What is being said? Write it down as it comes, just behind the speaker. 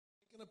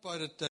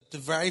About it, that the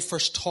very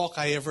first talk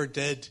I ever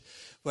did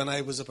when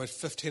I was about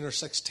 15 or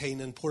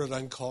 16 in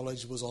Portadown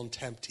College was on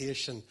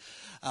temptation.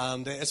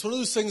 And it's one of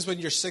those things when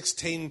you're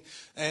 16,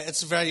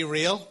 it's very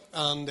real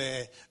and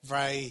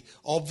very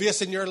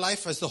obvious in your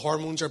life as the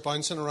hormones are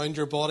bouncing around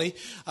your body.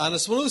 And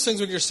it's one of those things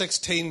when you're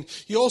 16,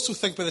 you also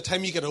think by the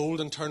time you get old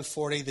and turn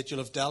 40 that you'll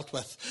have dealt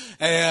with.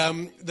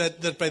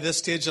 That by this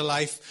stage of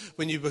life,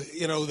 when you'll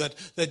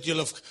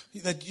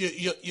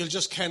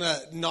just kind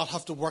of not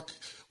have to work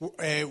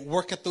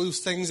at those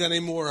things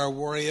anymore or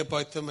worry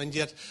about them. And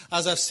yet,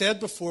 as I've said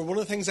before, one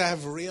of the things I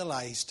have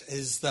realized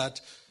is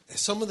that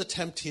some of the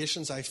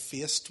temptations I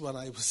faced when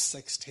I was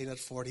 16 at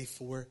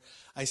 44,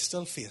 I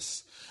still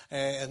face.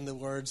 In the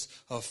words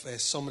of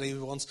somebody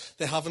once,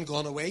 they haven't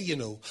gone away, you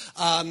know.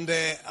 And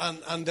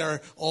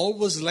they're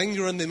always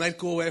lingering. They might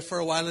go away for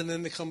a while and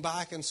then they come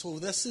back. And so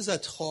this is a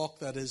talk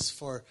that is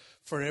for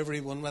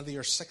everyone, whether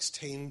you're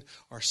 16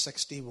 or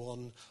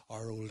 61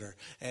 or older.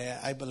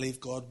 I believe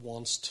God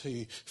wants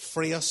to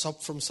free us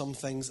up from some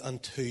things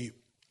and to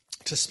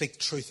speak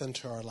truth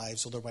into our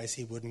lives. Otherwise,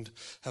 he wouldn't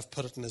have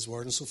put it in his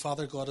word. And so,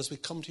 Father God, as we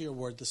come to your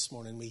word this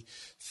morning, we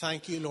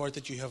thank you, Lord,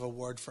 that you have a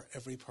word for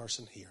every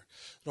person here.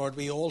 Lord,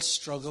 we all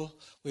struggle.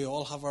 We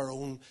all have our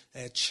own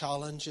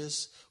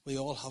challenges. We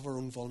all have our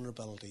own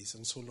vulnerabilities.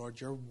 And so,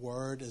 Lord, your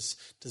word is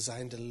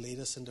designed to lead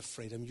us into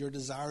freedom. Your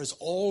desire is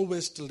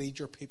always to lead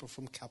your people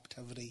from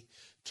captivity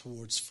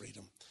towards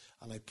freedom.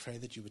 And I pray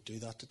that you would do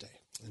that today.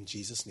 In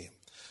Jesus' name,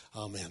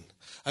 amen.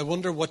 I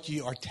wonder what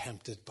you are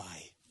tempted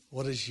by.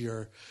 What is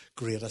your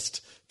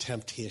greatest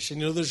temptation?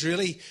 You know, there's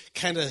really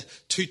kind of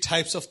two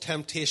types of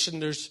temptation.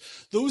 There's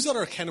those that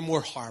are kind of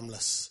more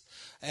harmless.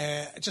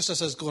 Just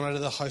as I was going out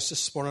of the house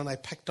this morning, I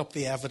picked up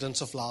the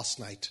evidence of last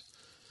night.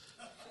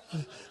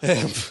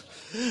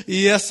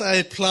 Yes, I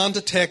had planned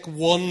to take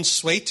one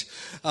sweet,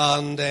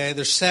 and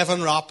there's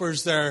 7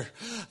 wrappers there,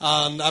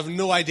 and I have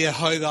no idea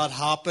how that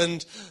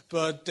happened,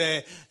 but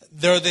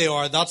there they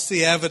are. That's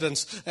the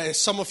evidence.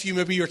 Some of you,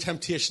 maybe your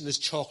temptation is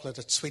chocolate.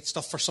 It's sweet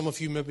stuff. For some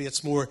of you, maybe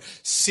it's more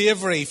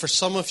savoury. For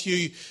some of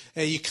you,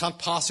 you can't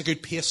pass a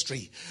good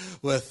pastry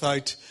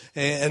without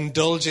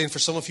indulging. For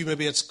some of you,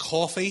 maybe it's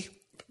coffee.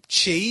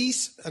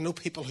 Cheese. I know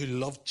people who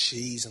love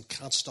cheese and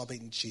can't stop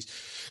eating cheese.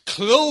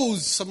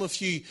 Clothes. Some of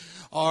you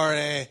are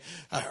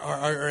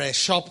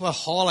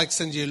shopaholics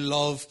and you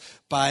love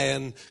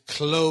buying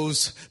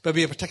clothes.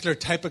 Maybe a particular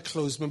type of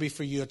clothes. Maybe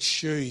for you it's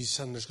shoes.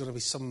 And there's going to be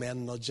some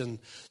men nudging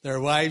their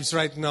wives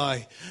right now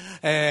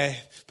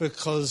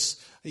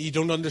because you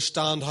don't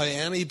understand how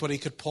anybody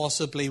could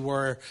possibly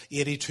wear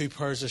 82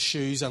 pairs of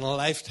shoes in a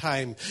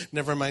lifetime,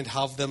 never mind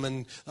have them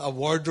in a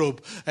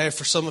wardrobe.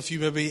 For some of you,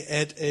 maybe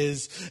it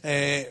is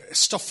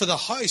stuff for the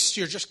house.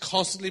 You're just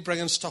constantly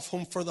bringing stuff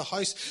home for the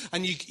house.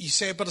 And you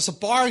say, but it's a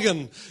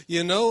bargain,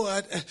 you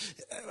know.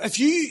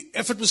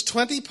 If it was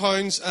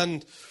 £20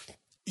 and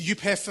you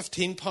pay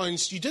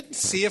 £15, you didn't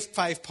save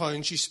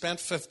 £5, you spent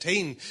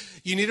 15.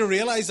 You need to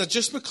realise that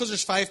just because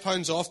there's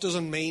 £5 off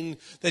doesn't mean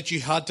that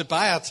you had to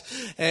buy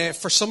it.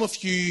 For some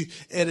of you,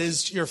 it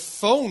is your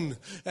phone.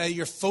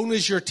 Your phone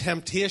is your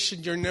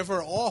temptation. You're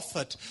never off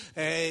it.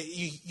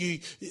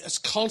 It's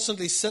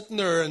constantly sitting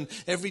there, and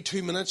every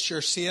 2 minutes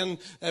you're seeing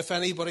if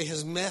anybody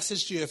has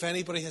messaged you, if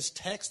anybody has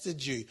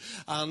texted you.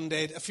 And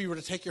if you were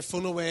to take your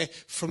phone away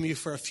from you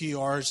for a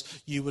few hours,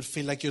 you would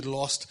feel like you'd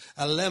lost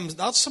a limb.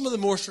 That's some of the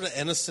more sort of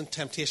innocent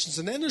temptations.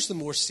 And then there's the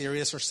more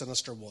serious or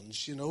sinister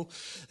ones, you know.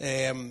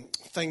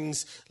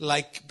 Things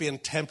like being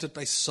tempted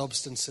by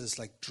substances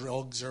like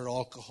drugs or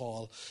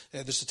alcohol.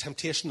 There's a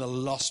temptation to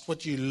lust,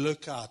 what you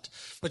look at,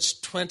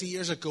 which 20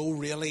 years ago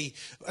really,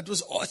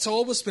 it's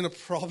always been a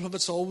problem.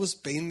 It's always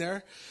been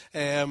there.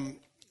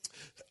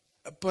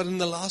 But in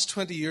the last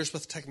 20 years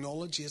with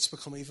technology, it's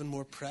become even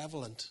more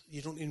prevalent.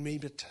 You don't need me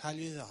to tell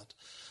you that.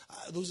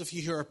 Those of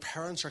you who are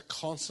parents are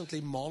constantly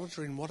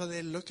monitoring what are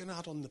they looking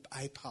at on the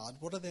iPad,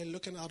 what are they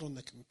looking at on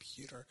the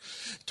computer.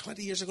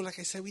 20 years ago, like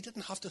I said, we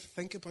didn't have to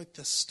think about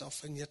this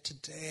stuff, and yet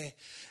today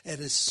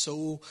it is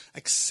so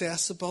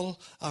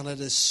accessible and it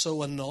is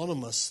so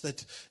anonymous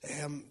that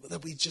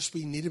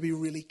we need to be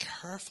really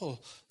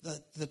careful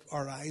that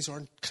our eyes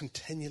aren't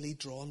continually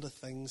drawn to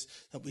things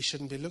that we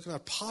shouldn't be looking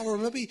at. Power,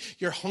 maybe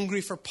you're hungry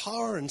for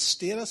power and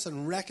status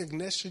and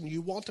recognition.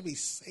 You want to be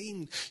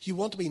seen. You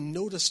want to be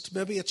noticed.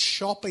 Maybe it's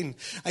shopping.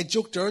 I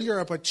joked earlier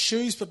about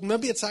shoes, but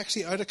maybe it's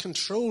actually out of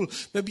control.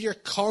 Maybe you're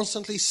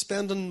constantly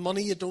spending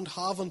money you don't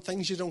have on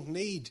things you don't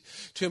need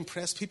to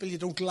impress people you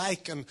don't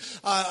like. And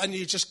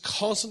you're just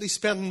constantly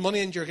spending money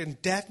and you're in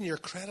debt in your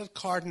credit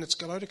card and it's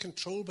gone out of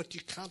control, but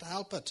you can't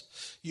help it.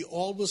 You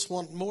always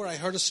want more. I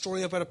heard a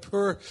story about a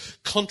poor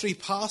country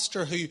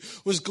pastor who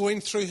was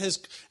going through his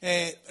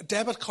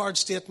debit card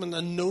statement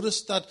and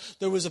noticed that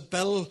there was a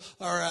bill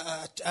or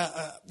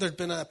there'd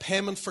been a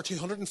payment for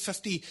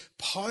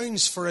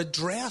 £250 for a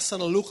dress dress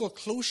in a local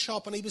clothes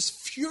shop, and he was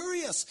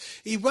furious.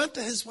 He went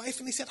to his wife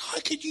and he said, how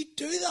could you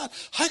do that?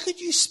 How could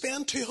you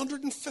spend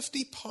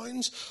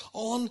 £250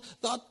 on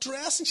that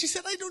dress? And she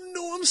said, I don't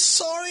know, I'm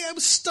sorry. I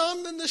was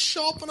standing in the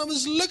shop and I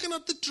was looking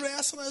at the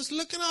dress and I was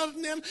looking at it,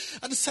 and then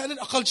I decided,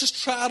 I'll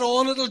just try it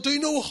on. It'll do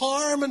no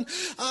harm. And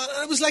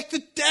it was like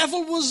the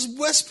devil was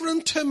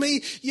whispering to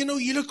me,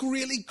 you look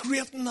really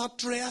great in that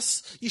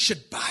dress. You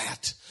should buy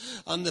it.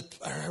 And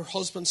her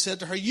husband said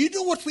to her, you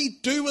know what we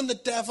do when the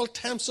devil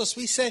tempts us?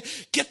 We say,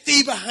 get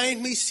thee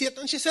behind me,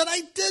 Satan. And she said,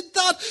 I did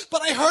that,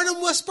 but I heard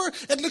him whisper,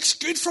 it looks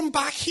good from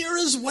back here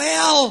as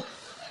well.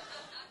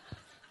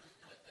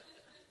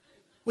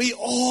 We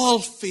all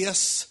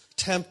face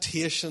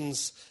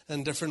temptations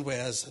in different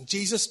ways. And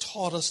Jesus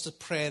taught us to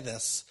pray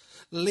this: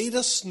 lead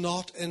us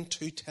not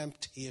into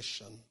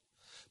temptation,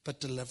 but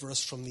deliver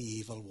us from the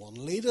evil one.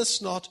 Lead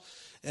us not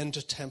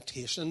into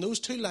temptation. And those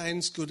two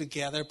lines go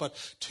together. But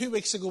 2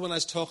 weeks ago when I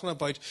was talking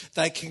about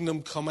thy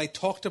kingdom come, I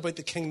talked about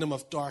the kingdom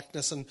of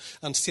darkness and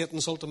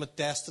Satan's ultimate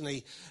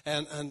destiny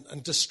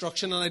and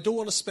destruction. And I don't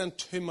want to spend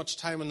too much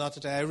time on that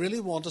today. I really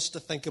want us to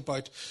think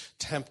about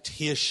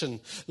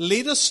temptation.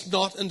 Lead us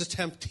not into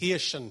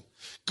temptation.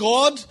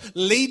 God,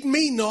 lead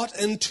me not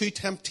into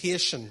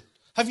temptation.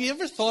 Have you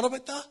ever thought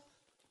about that?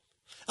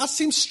 That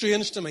seems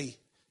strange to me.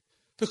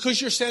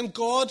 Because you're saying,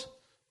 God,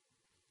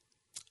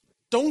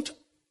 don't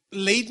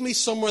lead me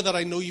somewhere that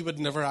I know you would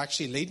never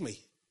actually lead me.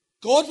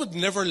 God would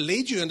never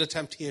lead you into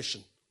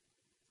temptation.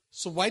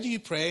 So why do you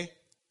pray,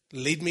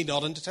 lead me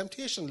not into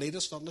temptation, lead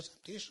us not into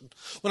temptation,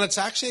 when it's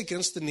actually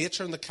against the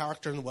nature and the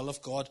character and will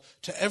of God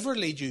to ever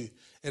lead you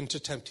into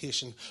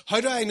temptation?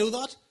 How do I know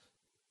that?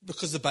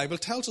 Because the Bible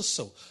tells us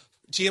so.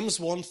 James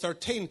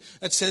 1:13,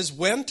 it says,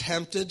 when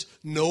tempted,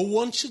 no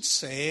one should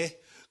say,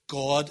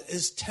 God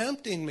is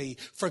tempting me.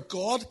 For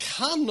God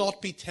cannot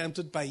be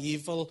tempted by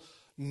evil,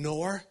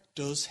 nor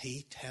does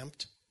he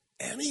tempt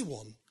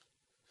anyone.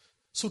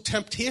 So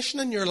temptation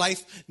in your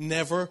life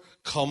never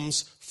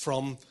comes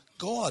from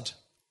God.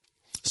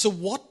 So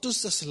what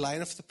does this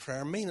line of the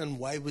prayer mean, and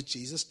why would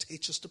Jesus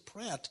teach us to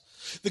pray it?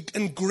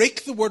 In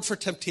Greek, the word for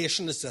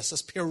temptation is this: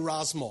 it's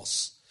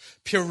peirasmos.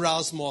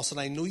 Peirasmos, and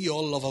I know you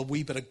all love a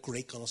wee bit of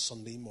Greek on a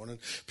Sunday morning.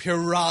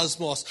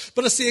 Peirasmos.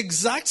 But it's the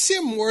exact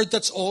same word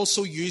that's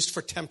also used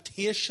for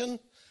temptation,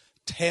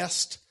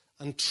 test,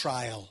 and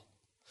trial.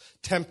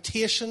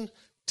 Temptation,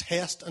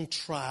 test, and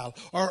trial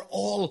are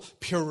all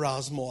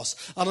peirasmos.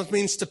 And it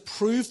means to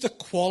prove the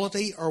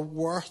quality or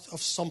worth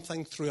of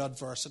something through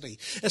adversity.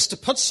 It's to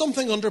put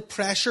something under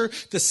pressure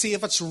to see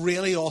if it's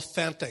really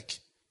authentic.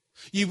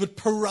 You would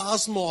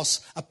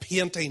peirasmos a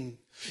painting.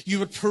 You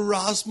would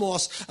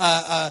peirasmos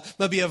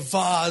maybe a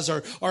vase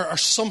or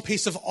some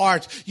piece of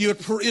art.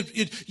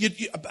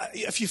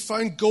 If you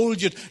found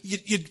gold, you'd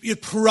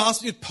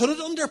put it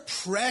under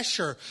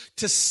pressure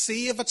to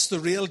see if it's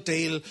the real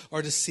deal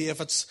or to see if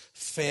it's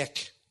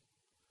fake.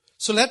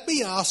 So let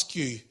me ask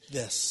you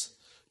this: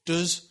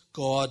 does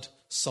God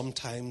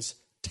sometimes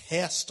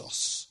test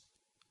us?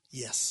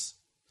 Yes.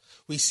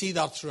 We see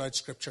that throughout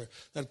Scripture,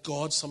 that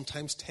God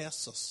sometimes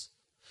tests us.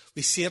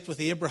 We see it with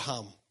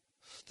Abraham,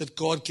 that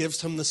God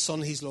gives him the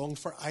son he's longed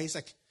for,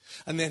 Isaac.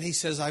 And then he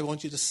says, I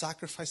want you to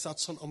sacrifice that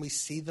son. And we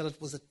see that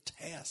it was a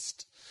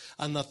test.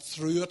 And that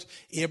through it,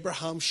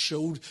 Abraham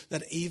showed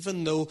that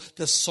even though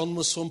the son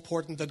was so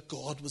important, that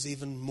God was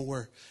even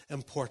more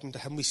important to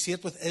him. We see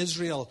it with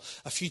Israel.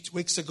 A few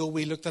weeks ago,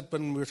 we looked at,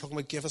 when we were talking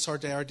about give us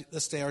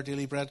this day our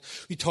daily bread,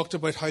 we talked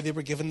about how they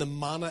were given the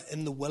manna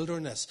in the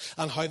wilderness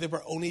and how they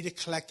were only to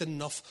collect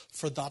enough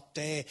for that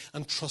day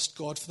and trust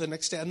God for the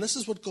next day. And this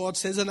is what God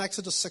says in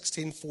Exodus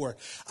 16:4.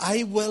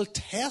 I will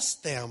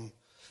test them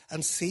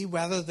and see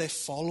whether they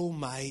follow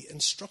my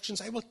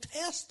instructions. I will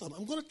test them.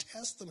 I'm going to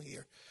test them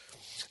here.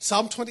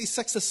 Psalm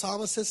 26, the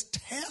psalmist says,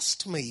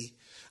 test me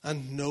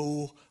and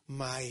know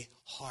my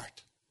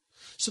heart.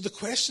 So the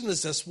question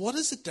is this: what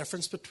is the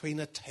difference between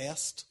a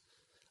test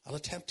and a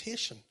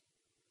temptation?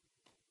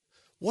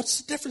 What's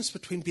the difference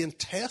between being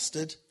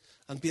tested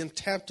and being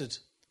tempted?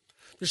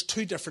 There's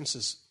two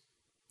differences.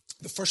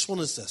 The first one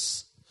is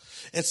this: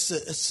 it's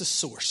the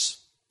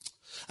source.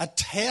 A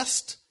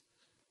test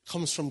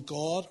comes from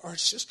God, or it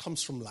just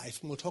comes from life.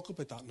 And we'll talk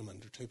about that in a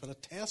minute or two. But a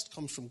test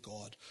comes from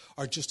God,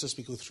 or just as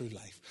we go through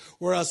life.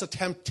 Whereas a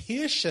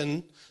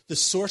temptation, the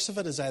source of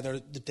it is either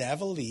the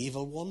devil, the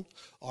evil one,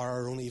 or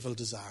our own evil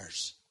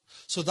desires.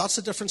 So that's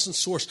the difference in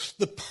source.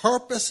 The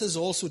purpose is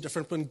also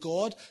different. When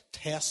God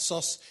tests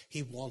us,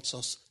 he wants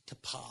us to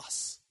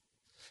pass.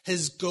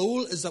 His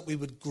goal is that we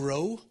would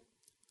grow.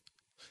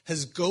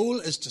 His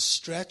goal is to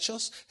stretch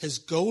us. His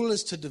goal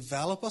is to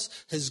develop us.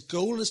 His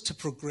goal is to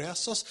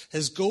progress us.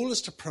 His goal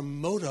is to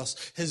promote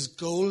us. His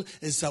goal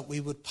is that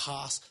we would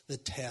pass the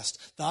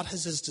test. That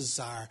is his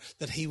desire,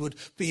 that he would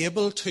be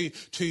able to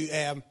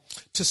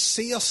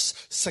see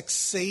us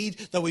succeed,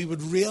 that we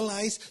would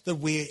realize that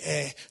we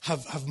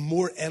have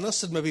more in us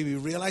than maybe we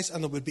realize,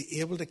 and that we'd be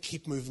able to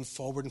keep moving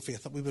forward in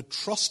faith, that we would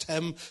trust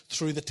him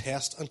through the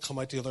test and come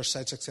out the other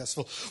side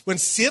successful. When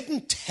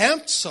Satan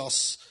tempts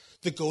us,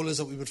 the goal is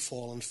that we would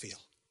fall and fail.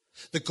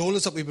 The goal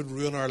is that we would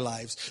ruin our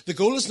lives. The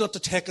goal is not to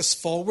take us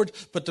forward,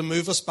 but to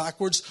move us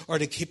backwards or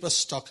to keep us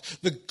stuck.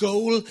 The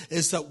goal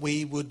is that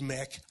we would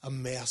make a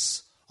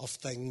mess of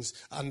things.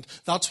 And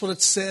that's what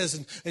it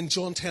says in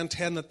John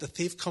 10:10, that the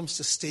thief comes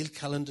to steal,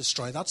 kill, and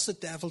destroy. That's the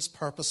devil's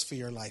purpose for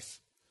your life.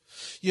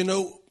 You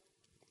know,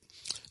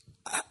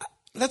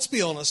 let's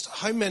be honest,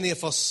 how many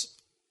of us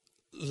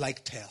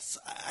like tests?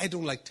 I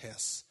don't like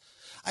tests.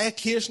 I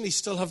occasionally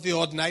still have the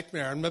odd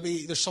nightmare, and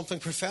maybe there's something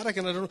prophetic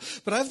in it, I don't know,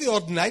 but I have the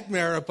odd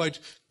nightmare about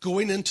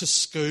going into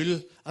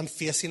school and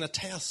facing a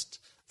test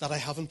that I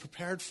haven't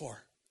prepared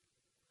for.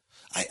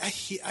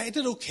 I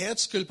did okay at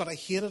school, but I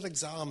hated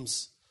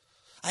exams.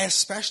 I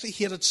especially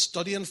hated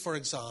studying for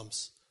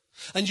exams.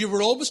 And you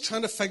were always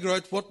trying to figure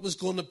out what was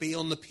going to be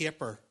on the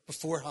paper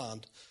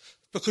beforehand,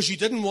 because you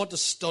didn't want to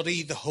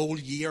study the whole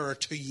year or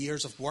 2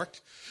 years of work.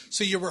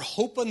 So you were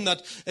hoping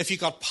that if you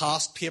got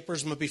past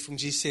papers, maybe from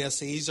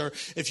GCSEs, or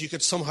if you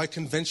could somehow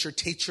convince your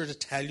teacher to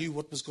tell you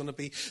what was going to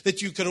be,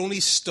 that you could only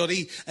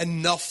study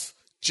enough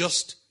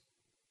just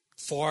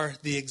for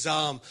the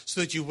exam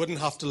so that you wouldn't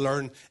have to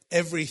learn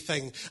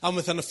everything. And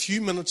within a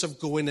few minutes of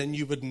going in,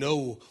 you would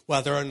know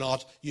whether or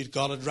not you'd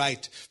got it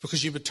right,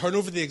 because you would turn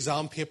over the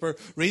exam paper,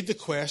 read the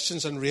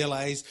questions, and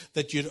realize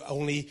that you'd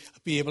only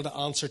be able to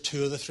answer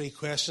 2 of the 3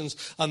 questions.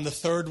 And the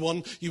third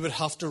one, you would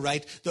have to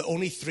write the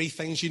only 3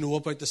 things you know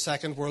about the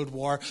Second World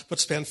War,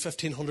 but spend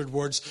 1,500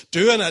 words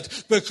doing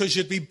it, because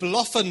you'd be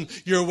bluffing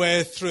your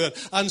way through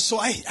it. And so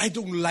I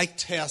don't like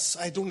tests.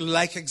 I don't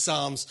like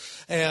exams.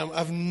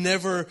 I've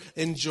never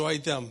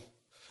enjoyed them.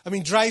 I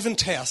mean, driving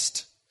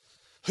test.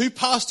 Who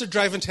passed their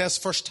driving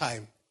test first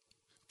time?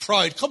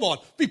 Proud. Come on,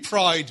 be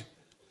proud.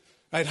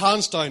 Right,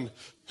 hands down.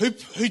 Who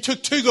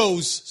took 2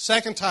 goes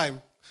second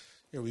time?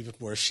 You're a wee bit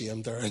more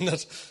ashamed there, isn't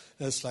it?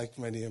 It's like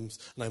my name's,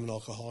 and I'm an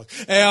alcoholic.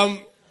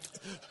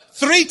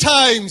 3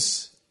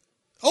 times.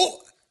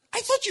 Oh, I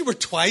thought you were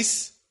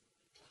twice.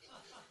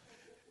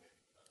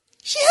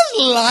 She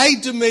has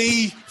lied to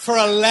me for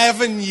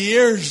 11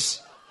 years.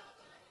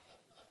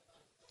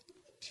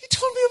 You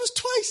told me it was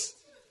twice.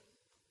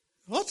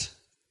 What?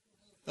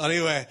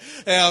 Anyway,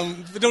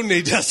 we don't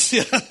need this.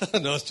 Yeah.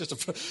 No, it's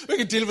just we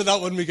can deal with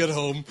that when we get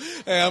home.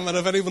 And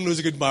if anyone knows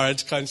a good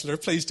marriage counsellor,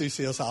 please do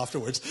see us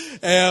afterwards.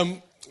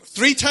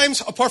 3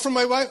 times, apart from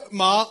my wife.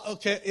 Ma,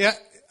 okay, yeah.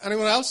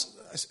 Anyone else?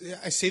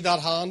 I see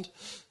that hand.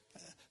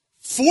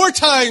 4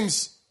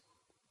 times.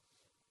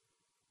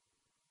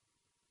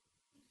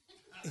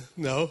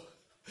 No.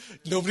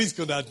 Nobody's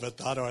going to admit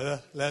that, are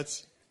they?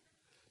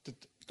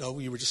 No,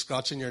 you were just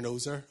scratching your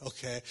nose there.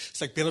 Okay.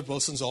 It's like being at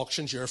Wilson's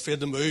auctions. You're afraid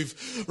to move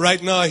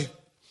right now.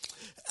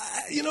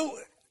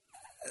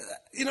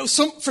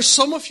 For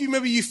some of you,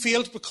 maybe you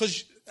failed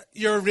because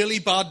you're a really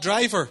bad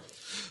driver.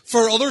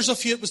 For others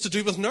of you, it was to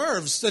do with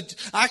nerves. That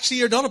actually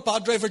you're not a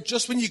bad driver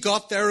just when you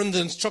got there and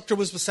the instructor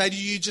was beside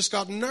you, you just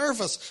got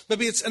nervous.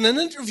 Maybe it's in an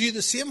interview,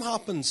 the same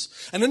happens.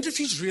 An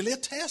interview is really a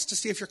test to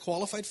see if you're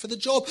qualified for the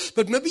job.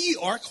 But maybe you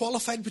are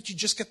qualified, but you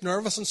just get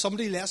nervous and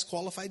somebody less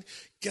qualified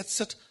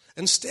gets it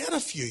instead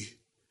of you.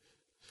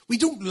 We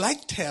don't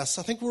like tests.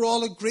 I think we're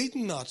all agreed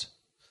on that.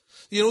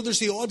 You know, there's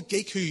the odd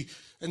geek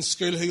in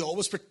school who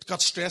always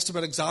got stressed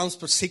about exams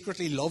but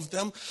secretly loved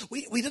them.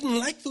 We didn't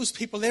like those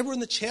people. They were in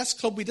the chess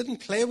club. We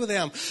didn't play with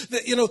them.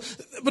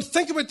 But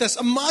think about this.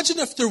 Imagine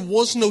if there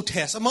was no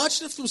test.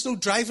 Imagine if there was no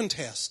driving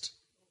test.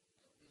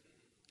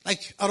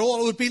 Like, at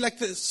all, it would be like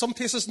some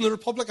places in the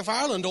Republic of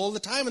Ireland all the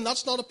time, and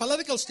that's not a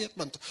political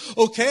statement,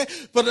 okay?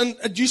 But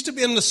it used to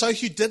be in the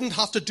south, you didn't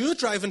have to do a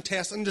driving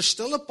test, and there's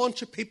still a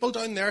bunch of people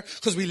down there,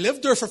 because we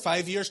lived there for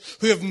 5 years,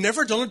 who have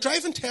never done a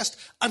driving test.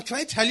 And can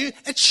I tell you,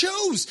 it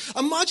shows.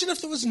 Imagine if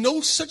there was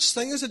no such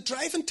thing as a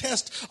driving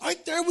test.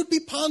 Out there would be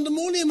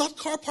pandemonium. That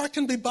car park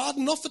can be bad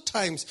enough at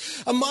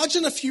times.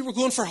 Imagine if you were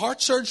going for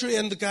heart surgery,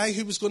 and the guy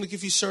who was going to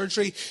give you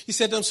surgery, he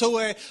said,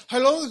 how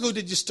long ago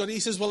did you study? He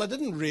says, well, I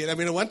didn't really. I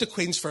mean, I went to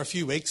Queen's for a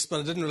few weeks, but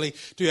I didn't really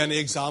do any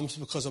exams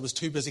because I was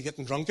too busy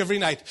getting drunk every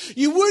night.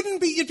 You'd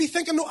be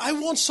thinking, no, I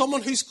want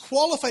someone who's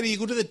qualified. You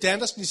go to the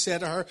dentist and you say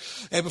to her,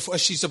 before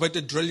she's about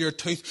to drill your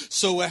tooth,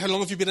 so how long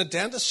have you been a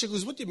dentist? She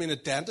goes, what do you mean a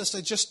dentist? I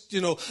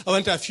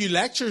went to a few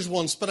lectures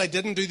once, but I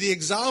didn't do the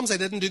exams. I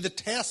didn't do the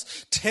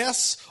tests.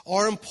 Tests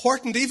are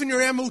important. Even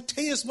your MOT,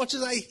 as much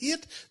as I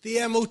hate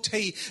the MOT,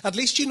 at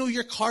least you know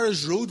your car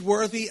is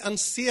roadworthy and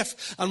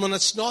safe. And when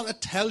it's not,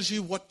 it tells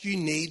you what you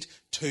need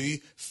to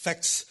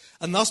fix.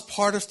 And that's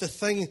part of the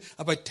thing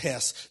about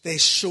tests. They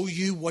show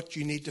you what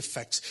you need to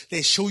fix.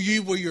 They show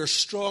you where you're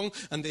strong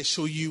and they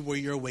show you where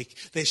you're weak.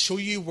 They show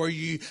you where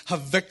you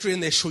have victory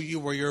and they show you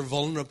where you're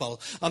vulnerable.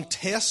 And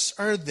tests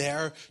are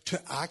there to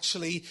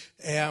actually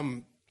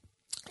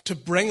to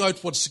bring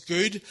out what's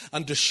good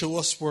and to show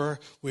us where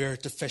we're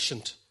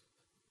deficient.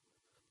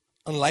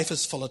 And life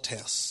is full of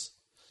tests.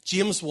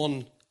 James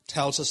 1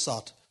 tells us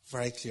that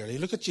very clearly.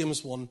 Look at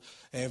James 1,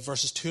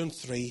 verses 2 and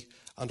 3,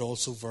 and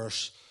also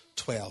verse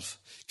 12.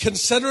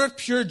 Consider it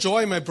pure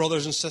joy, my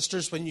brothers and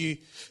sisters,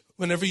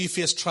 whenever you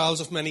face trials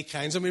of many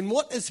kinds. I mean,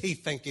 what is he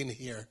thinking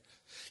here?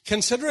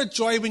 Consider it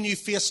joy when you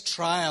face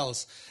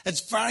trials.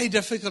 It's very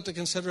difficult to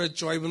consider it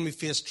joy when we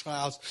face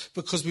trials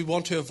because we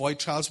want to avoid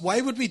trials.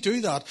 Why would we do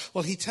that?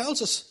 Well, he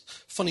tells us,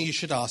 funny you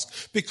should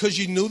ask, because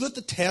you know that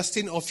the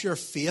testing of your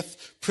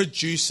faith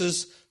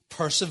produces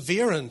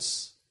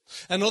perseverance.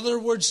 In other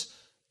words,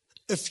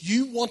 if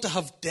you want to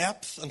have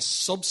depth and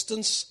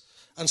substance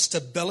and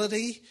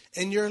stability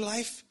in your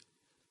life,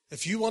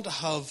 if you want to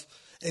have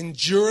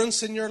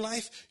endurance in your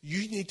life,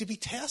 you need to be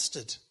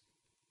tested.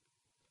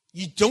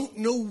 You don't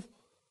know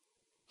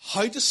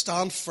how to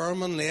stand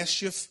firm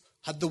unless you've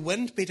had the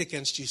wind beat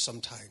against you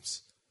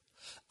sometimes.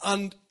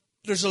 And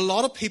there's a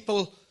lot of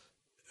people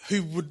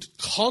who would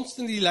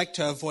constantly like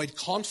to avoid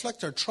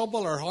conflict or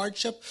trouble or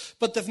hardship,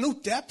 but they've no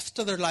depth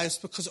to their lives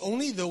because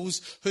only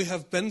those who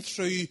have been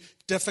through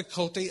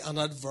difficulty and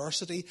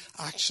adversity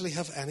actually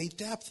have any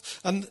depth.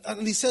 And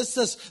he says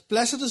this,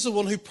 blessed is the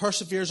one who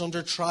perseveres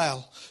under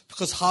trial,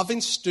 because having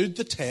stood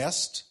the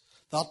test,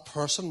 that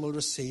person will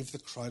receive the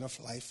crown of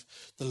life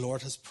the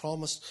Lord has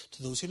promised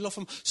to those who love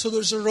him. So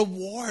there's a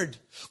reward.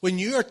 When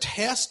you are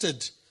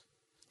tested,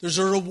 there's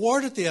a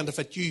reward at the end of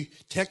it. You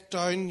take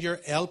down your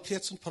L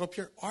plates and put up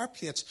your R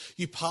plates.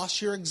 You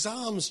pass your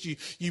exams.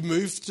 You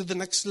move to the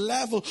next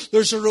level.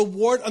 There's a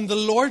reward. And the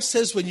Lord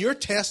says when you're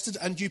tested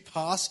and you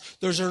pass,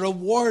 there's a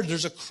reward.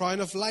 There's a crown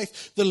of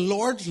life. The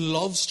Lord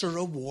loves to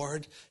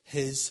reward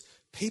his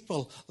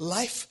people.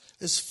 Life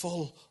is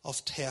full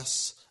of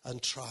tests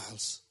and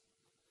trials.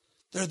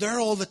 They're there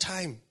all the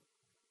time.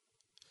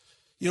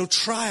 You know,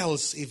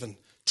 trials even.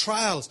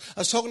 Trials. I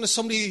was talking to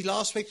somebody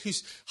last week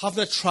who's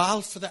having a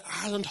trial for the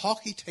Ireland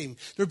hockey team.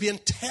 They're being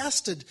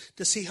tested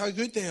to see how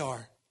good they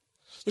are.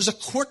 There's a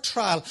court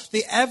trial.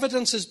 The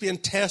evidence is being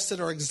tested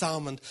or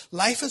examined.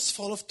 Life is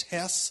full of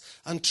tests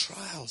and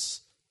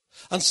trials.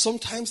 And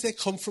sometimes they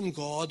come from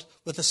God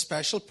with a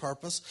special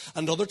purpose,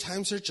 and other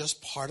times they're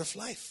just part of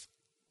life.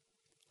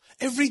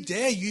 Every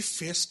day you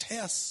face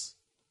tests.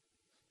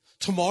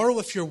 Tomorrow,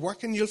 if you're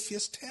working, you'll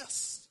face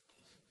tests.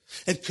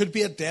 It could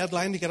be a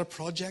deadline to get a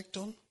project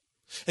done.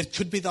 It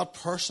could be that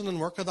person in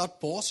work or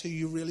that boss who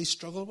you really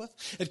struggle with.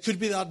 It could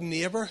be that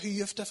neighbour who you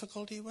have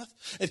difficulty with.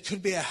 It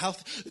could be a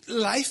health.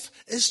 Life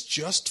is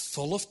just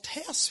full of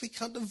tests. We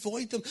can't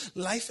avoid them.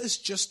 Life is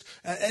just,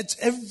 it's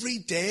every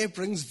day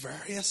brings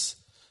various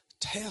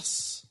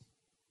tests.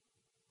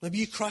 Maybe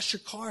you crash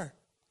your car.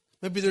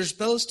 Maybe there's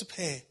bills to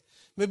pay.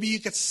 Maybe you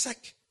get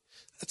sick.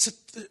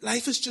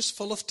 Life is just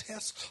full of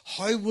tests.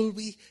 How will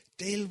we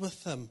deal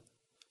with them?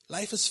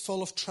 Life is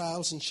full of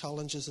trials and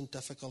challenges and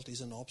difficulties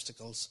and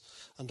obstacles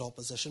and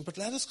opposition. But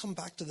let us come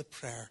back to the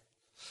prayer.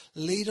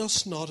 Lead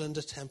us not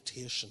into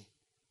temptation.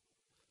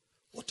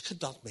 What could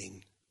that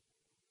mean?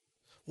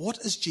 What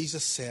is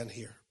Jesus saying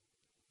here?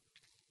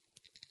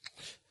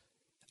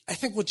 I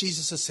think what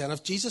Jesus is saying,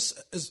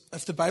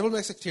 if the Bible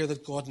makes it clear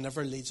that God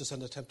never leads us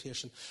into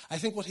temptation, I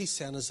think what he's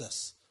saying is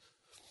this.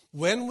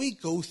 When we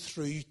go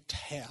through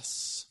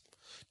tests,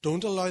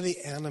 don't allow the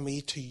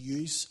enemy to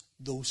use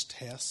those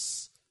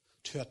tests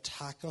to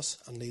attack us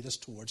and lead us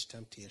towards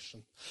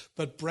temptation,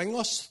 but bring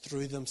us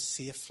through them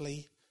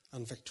safely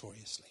and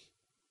victoriously.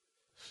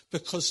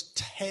 Because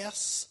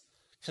tests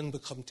can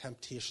become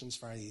temptations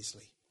very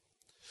easily.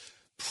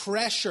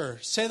 Pressure,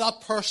 say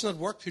that person at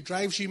work who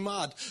drives you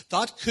mad,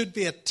 that could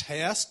be a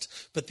test,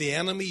 but the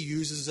enemy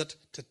uses it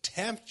to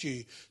tempt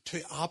you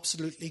to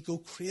absolutely go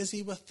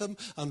crazy with them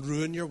and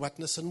ruin your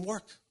witness and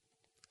work.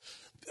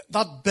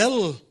 That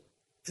bill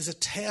is a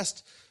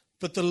test,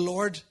 but the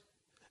Lord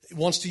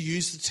wants to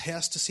use the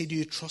test to see, do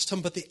you trust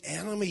him? But the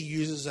enemy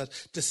uses it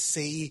to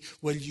see,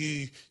 will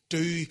you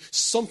do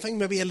something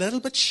maybe a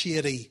little bit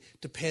shady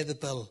to pay the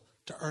bill,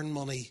 to earn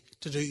money,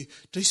 to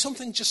do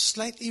something just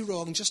slightly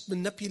wrong, just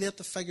manipulate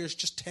the figures,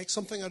 just take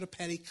something out of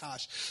petty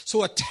cash.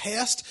 So a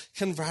test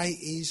can very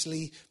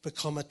easily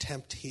become a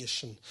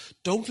temptation.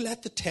 Don't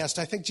let the test,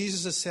 I think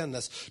Jesus is saying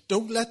this,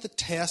 don't let the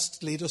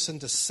test lead us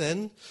into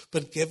sin,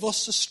 but give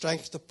us the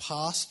strength to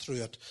pass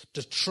through it,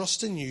 to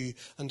trust in you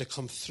and to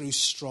come through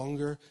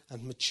stronger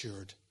and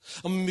matured.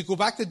 And when we go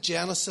back to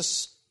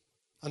Genesis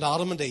and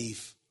Adam and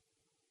Eve,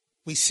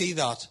 we see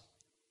that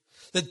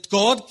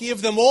God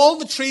gave them all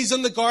the trees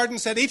in the garden,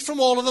 said, eat from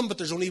all of them, but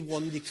there's only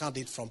one you can't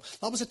eat from.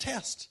 That was a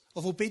test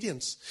of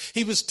obedience.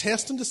 He was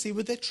testing to see,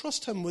 would they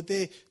trust him? Would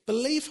they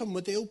believe him?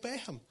 Would they obey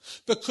him?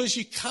 Because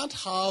you can't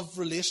have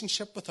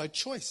relationship without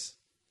choice.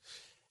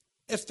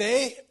 If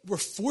they were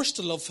forced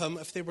to love him,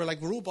 if they were like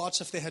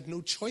robots, if they had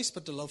no choice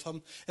but to love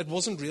him, it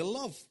wasn't real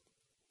love.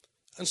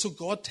 And so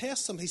God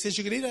tests them. He says,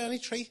 you can eat any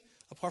tree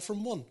apart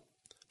from one.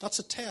 That's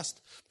a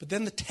test. But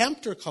then the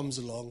tempter comes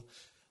along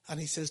and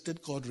he says,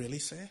 did God really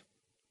say?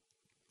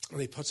 And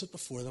he puts it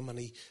before them and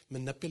he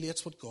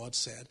manipulates what God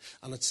said.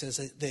 And it says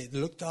they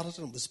looked at it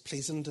and it was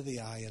pleasing to the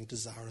eye and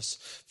desirous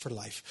for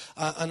life.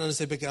 And as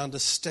they began to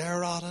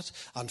stare at it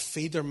and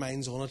feed their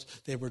minds on it,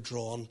 they were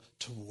drawn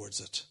towards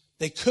it.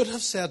 They could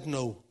have said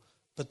no,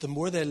 but the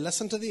more they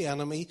listened to the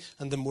enemy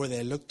and the more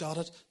they looked at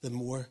it, the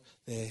more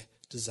they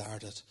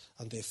desired it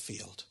and they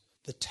failed.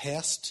 The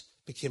test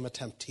became a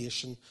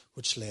temptation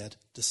which led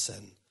to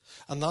sin.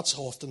 And that's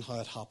often how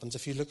it happens.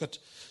 If you look at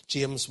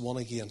James 1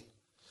 again,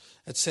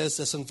 it says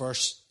this in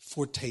verse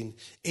 14.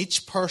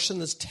 Each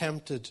person is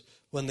tempted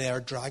when they are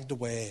dragged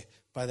away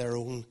by their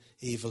own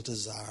evil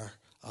desire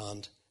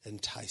and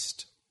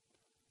enticed.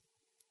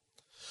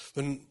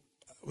 When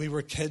we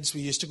were kids,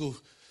 we used to go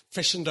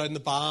fishing down the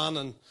Ban,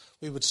 and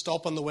we would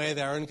stop on the way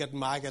there and get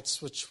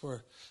maggots, which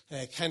were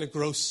kind of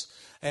gross,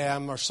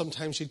 or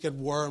sometimes you'd get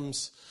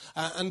worms.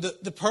 And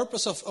the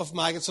purpose of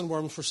maggots and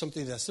worms were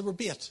simply this: they were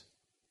bait.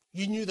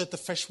 You knew that the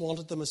fish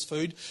wanted them as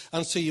food,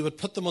 and so you would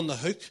put them on the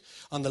hook,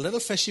 and the little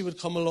fishy would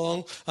come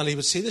along, and he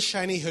would see the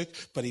shiny hook,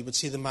 but he would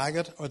see the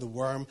maggot or the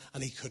worm,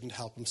 and he couldn't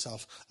help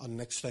himself. And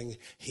next thing,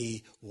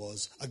 he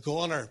was a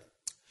goner.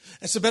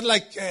 It's a bit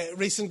like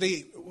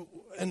recently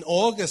in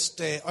August,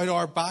 out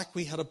our back,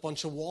 we had a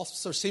bunch of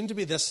wasps. There seemed to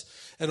be this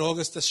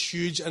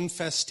huge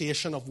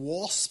infestation of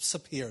wasps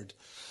appeared.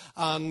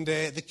 And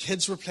the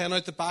kids were playing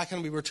out the back,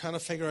 and we were trying to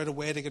figure out a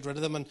way to get rid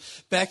of them. And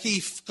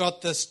Becky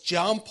got this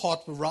jam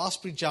pot with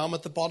raspberry jam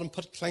at the bottom,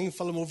 put cling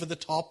film over the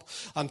top,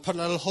 and put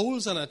little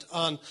holes in it.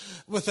 And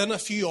within a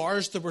few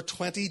hours, there were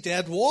 20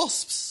 dead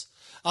wasps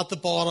at the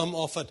bottom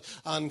of it.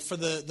 And for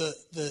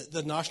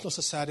the National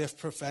Society of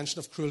Prevention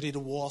of Cruelty to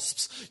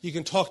Wasps, you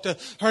can talk to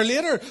her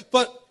later.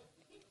 But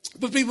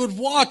we would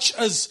watch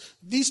as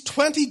these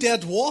 20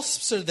 dead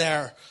wasps are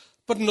there,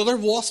 but another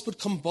wasp would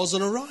come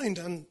buzzing around,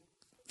 and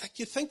like,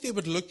 you'd think they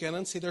would look in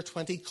and see their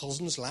 20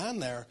 cousins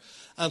lying there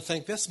and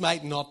think this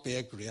might not be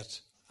a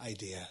great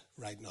idea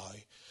right now.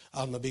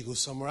 I'll maybe go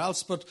somewhere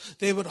else. But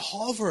they would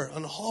hover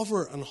and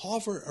hover and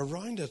hover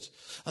around it.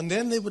 And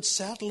then they would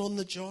settle on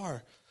the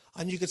jar.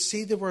 And you could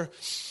see they were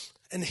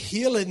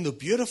inhaling the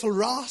beautiful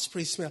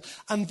raspberry smell.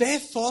 And they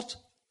thought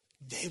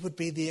they would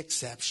be the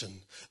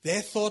exception.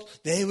 They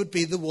thought they would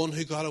be the one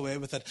who got away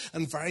with it.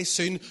 And very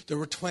soon there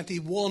were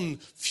 21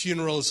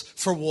 funerals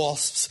for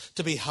wasps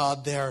to be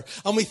had there.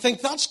 And we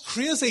think that's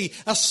crazy.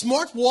 A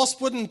smart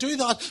wasp wouldn't do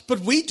that.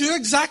 But we do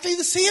exactly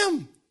the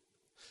same.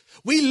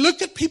 We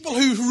look at people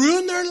who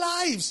ruin their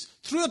lives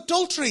through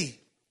adultery.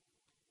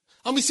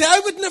 And we say, I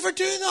would never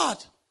do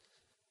that.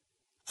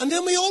 And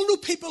then we all know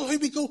people who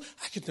we go,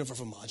 I could never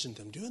have imagined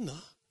them doing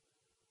that.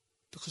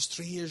 Because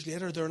 3 years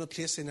later, they're in a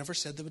place they never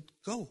said they would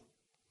go.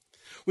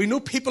 We know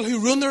people who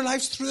ruin their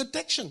lives through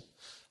addiction.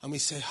 And we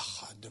say,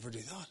 I'd never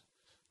do that.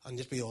 And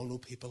yet we all know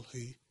people who,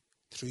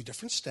 through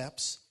different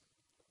steps,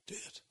 do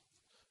it.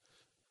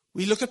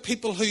 We look at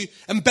people who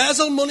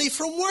embezzle money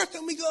from work,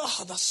 and we go,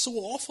 that's so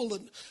awful.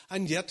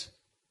 And yet,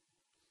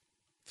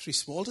 through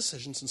small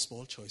decisions and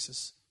small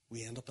choices,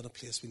 we end up in a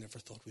place we never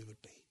thought we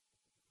would be.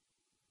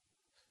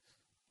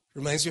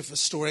 Reminds me of a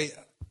story,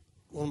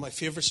 one of my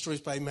favourite stories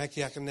by Mike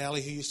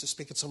Yaconelli, who used to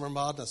speak at Summer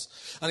Madness.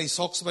 And he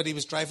talks about he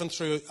was driving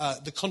through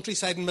the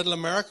countryside in Middle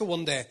America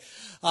one day,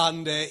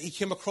 and he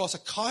came across a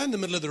cow in the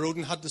middle of the road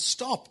and had to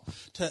stop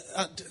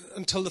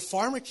until the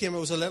farmer came. It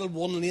was a little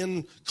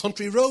one-lane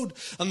country road,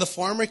 and the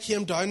farmer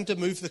came down to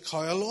move the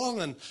cow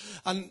along.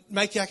 And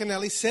Mike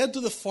Yaconelli said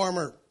to the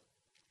farmer,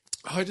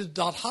 how did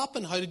that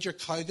happen? How did your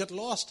cow get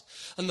lost?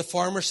 And the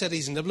farmer said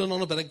he's nibbling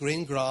on a bit of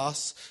green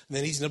grass, and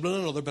then he's nibbling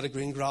on another bit of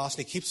green grass,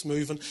 and he keeps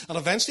moving. And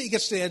eventually he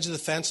gets to the edge of the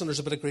fence, and there's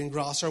a bit of green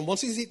grass there. And once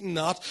he's eaten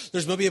that,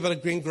 there's maybe a bit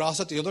of green grass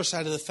at the other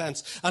side of the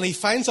fence. And he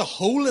finds a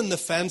hole in the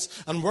fence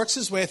and works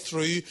his way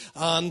through,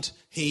 and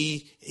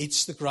he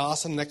eats the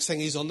grass, and next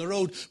thing he's on the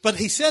road. But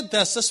he said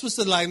this was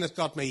the line that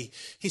got me.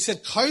 He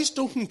said, cows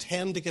don't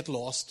intend to get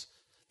lost.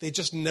 They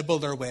just nibble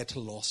their way to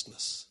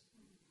lostness.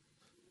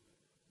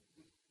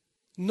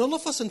 None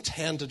of us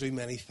intend to do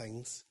many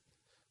things,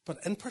 but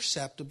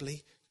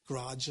imperceptibly,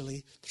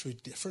 gradually, through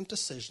different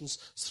decisions,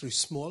 through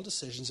small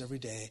decisions every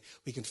day,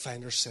 we can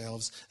find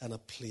ourselves in a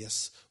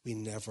place we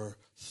never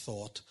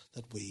thought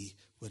that we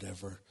would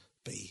ever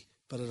be.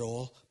 But it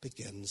all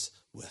begins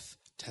with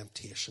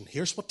temptation.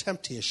 Here's what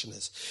temptation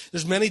is.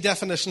 There's many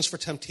definitions for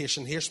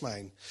temptation. Here's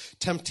mine.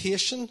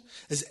 Temptation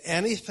is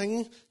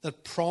anything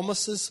that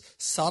promises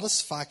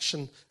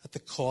satisfaction at the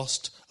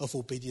cost of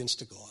obedience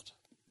to God.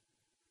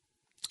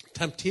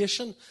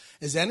 Temptation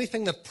is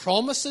anything that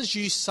promises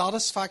you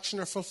satisfaction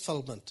or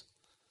fulfillment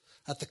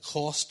at the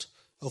cost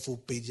of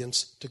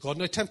obedience to God.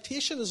 Now,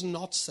 temptation is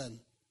not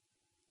sin.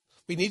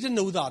 We need to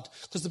know that,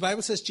 because the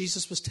Bible says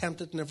Jesus was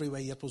tempted in every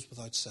way, yet was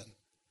without sin.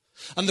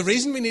 And the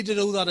reason we need to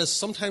know that is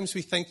sometimes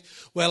we think,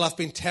 well, I've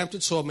been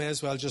tempted, so I may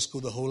as well just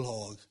go the whole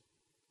hog.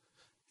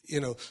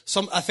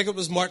 I think it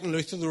was Martin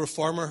Luther, the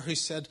reformer, who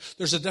said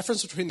there's a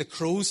difference between the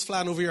crows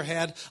flying over your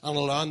head and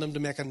allowing them to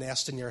make a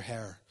nest in your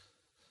hair.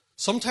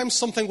 Sometimes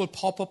something will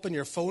pop up on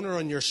your phone or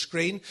on your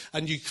screen,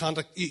 and you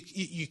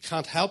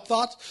can't help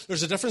that.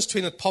 There's a difference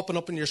between it popping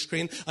up on your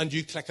screen and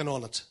you clicking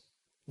on it.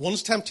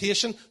 One's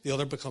temptation, the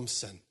other becomes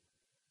sin.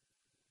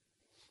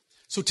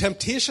 So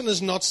temptation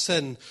is not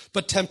sin,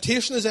 but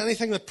temptation is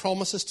anything that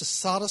promises to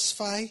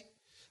satisfy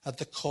at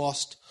the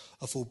cost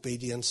of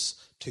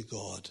obedience to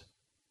God.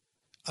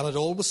 And it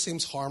always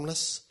seems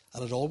harmless,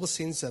 and it always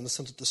seems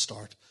innocent at the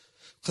start.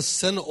 Because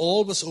sin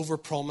always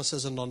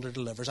overpromises and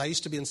underdelivers. I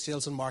used to be in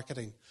sales and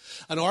marketing,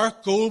 and our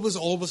goal was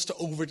always to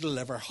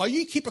overdeliver. How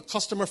you keep a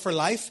customer for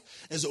life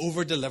is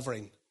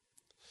overdelivering.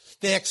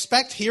 They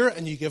expect here,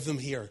 and you give them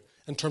here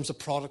in terms of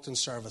product and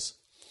service.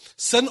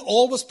 Sin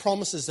always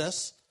promises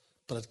this,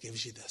 but it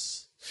gives you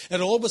this.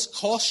 It always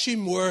costs you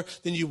more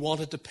than you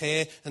wanted to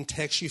pay and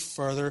takes you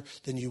further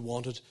than you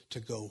wanted to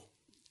go.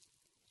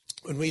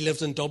 When we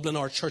lived in Dublin,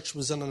 our church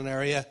was in an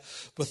area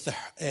with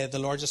the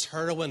largest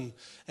heroin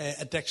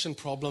addiction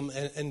problem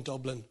in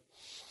Dublin.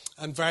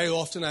 And very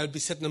often I would be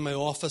sitting in my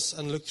office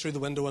and look through the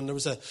window, and there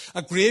was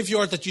a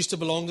graveyard that used to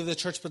belong to the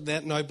church but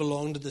that now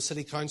belonged to the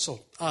city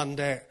council. And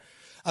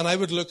I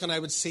would look and I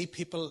would see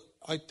people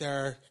out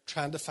there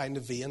trying to find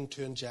a vein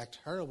to inject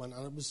heroin.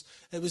 And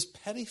it was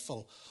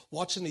pitiful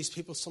watching these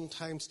people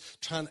sometimes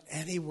trying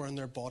anywhere in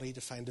their body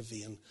to find a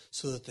vein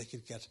so that they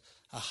could get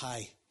a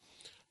high.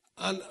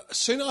 And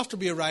soon after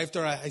we arrived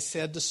there, I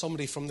said to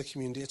somebody from the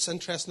community, it's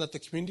interesting that the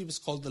community was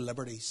called the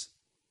Liberties.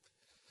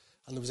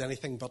 And there was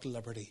anything but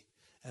liberty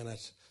in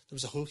it. There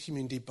was a whole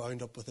community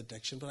bound up with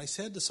addiction. But I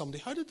said to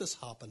somebody, how did this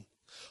happen?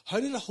 How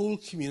did a whole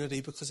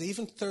community, because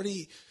even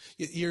 30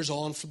 years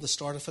on from the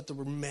start of it, there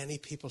were many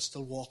people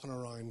still walking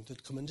around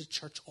that come into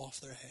church off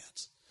their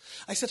heads.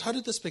 I said, how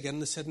did this begin?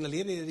 They said, in the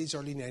late 80s,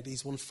 early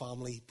 90s, one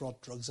family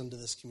brought drugs into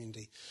this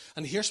community.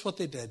 And here's what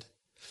they did.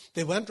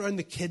 They went around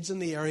the kids in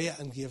the area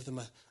and gave them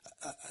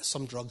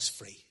some drugs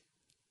free.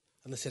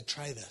 And they said,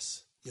 try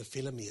this. You'll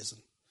feel amazing.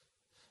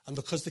 And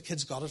because the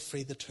kids got it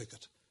free, they took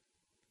it.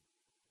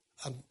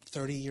 And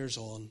 30 years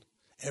on,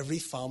 every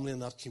family in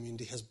that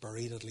community has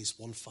buried at least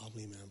one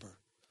family member.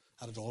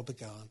 And it all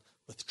began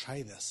with,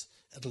 try this.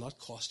 It'll not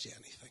cost you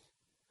anything.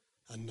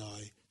 And now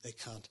they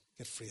can't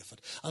get free of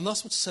it. And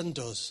that's what sin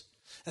does.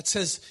 It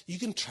says, you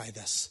can try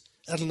this.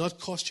 It'll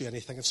not cost you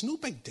anything. It's no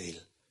big deal.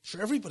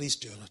 Sure, everybody's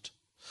doing it.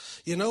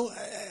 You know,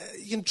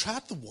 you can try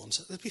it the once.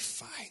 It'll be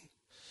fine.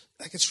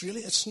 Like,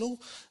 it's no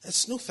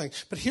thing.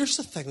 But here's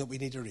the thing that we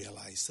need to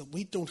realize, that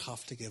we don't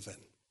have to give in.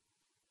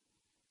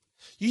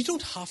 You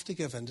don't have to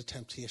give in to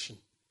temptation.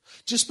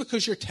 Just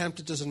because you're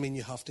tempted doesn't mean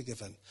you have to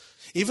give in.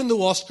 Even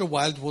though Oscar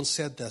Wilde once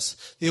said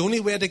this, the only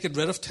way to get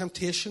rid of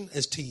temptation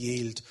is to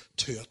yield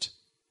to it.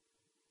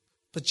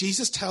 But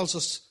Jesus tells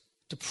us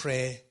to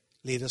pray,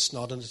 lead us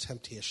not into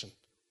temptation.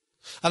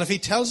 And if he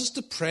tells us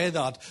to pray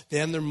that,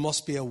 then there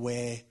must be a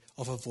way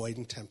of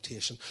avoiding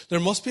temptation. There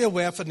must be a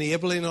way of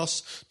enabling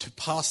us to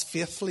pass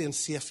faithfully and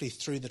safely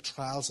through the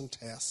trials and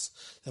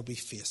tests that we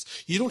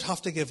face. You don't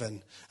have to give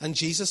in. And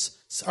Jesus,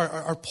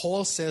 or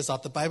Paul says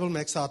that. The Bible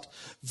makes that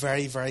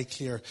very, very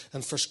clear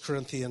in 1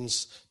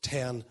 Corinthians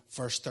 10,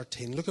 verse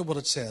 13. Look at what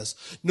it says.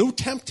 No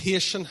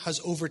temptation has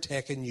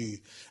overtaken you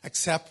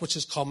except which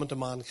is common to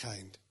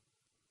mankind.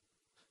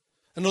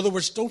 In other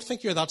words, don't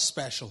think you're that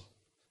special.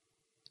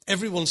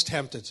 Everyone's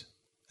tempted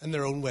in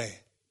their own way.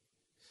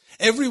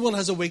 Everyone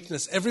has a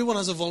weakness. Everyone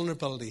has a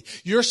vulnerability.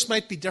 Yours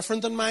might be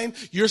different than mine.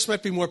 Yours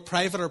might be more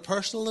private or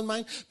personal than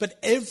mine. But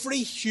every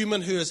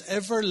human who has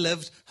ever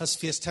lived has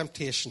faced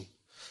temptation.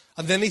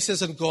 And then he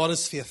says, and God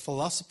is faithful.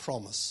 That's a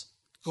promise.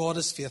 God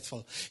is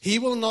faithful. He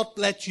will not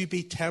let you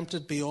be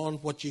tempted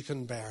beyond what you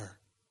can bear.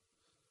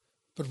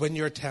 But when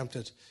you're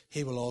tempted,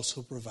 he will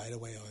also provide a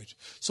way out.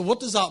 So what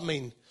does that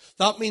mean?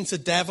 That means the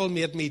devil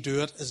made me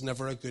do it is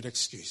never a good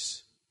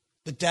excuse.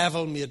 The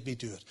devil made me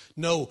do it.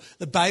 No,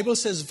 the Bible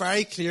says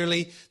very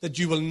clearly that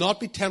you will not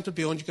be tempted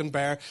beyond you can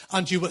bear,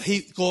 and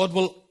God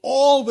will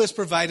always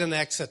provide an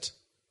exit.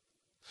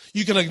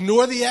 You can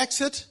ignore the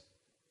exit.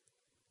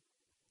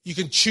 You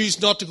can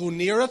choose not to go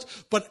near it.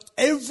 But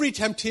every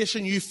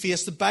temptation you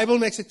face, the Bible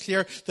makes it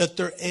clear that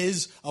there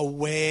is a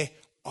way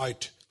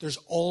out. There's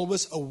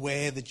always a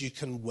way that you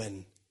can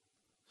win.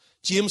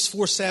 James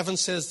 4:7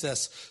 says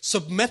this,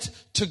 submit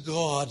to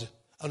God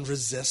and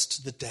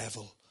resist the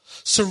devil.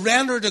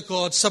 Surrender to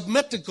God,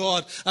 submit to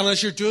God, and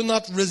as you're doing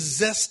that,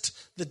 resist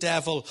the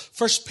devil.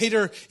 1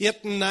 Peter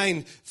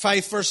 8:9,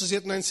 5 verses 8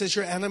 and 9 says,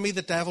 your enemy,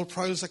 the devil,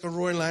 prowls like a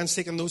roaring lion,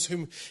 seeking those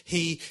whom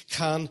he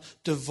can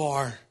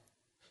devour.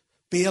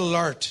 Be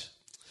alert.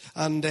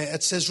 And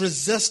it says,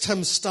 resist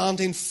him,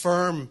 standing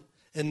firm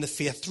in the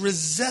faith.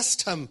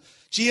 Resist him.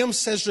 James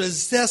says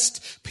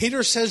resist.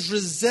 Peter says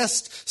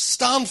resist.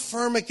 Stand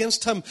firm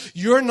against him.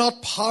 You're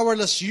not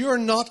powerless. You're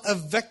not a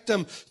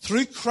victim.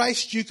 Through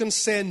Christ you can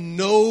say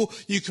no.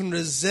 You can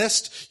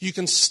resist. You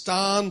can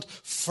stand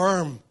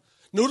firm.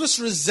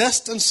 Notice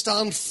resist and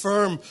stand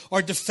firm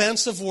are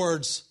defensive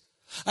words.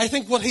 I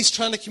think what he's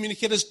trying to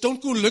communicate is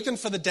don't go looking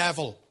for the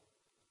devil.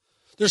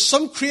 There's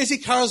some crazy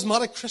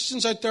charismatic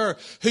Christians out there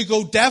who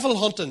go devil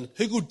hunting,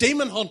 who go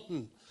demon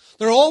hunting.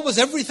 They're always,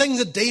 everything's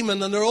a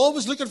demon, and they're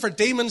always looking for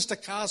demons to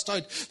cast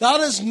out. That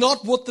is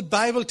not what the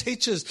Bible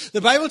teaches.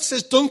 The Bible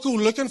says don't go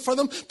looking for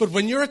them, but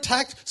when you're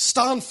attacked,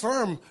 stand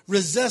firm,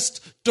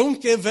 resist, don't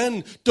give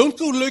in. Don't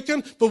go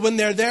looking, but when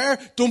they're there,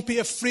 don't be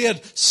afraid.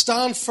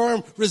 Stand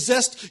firm,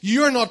 resist.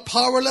 You're not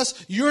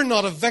powerless, you're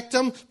not a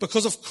victim.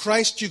 Because of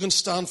Christ, you can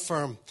stand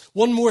firm.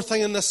 One more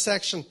thing in this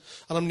section,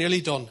 and I'm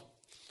nearly done.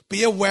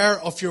 Be aware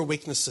of your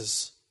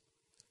weaknesses.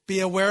 Be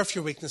aware of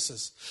your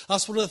weaknesses.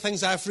 That's one of the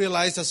things I've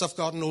realized as I've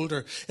gotten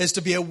older, is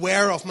to be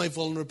aware of my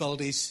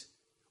vulnerabilities.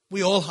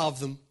 We all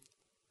have them.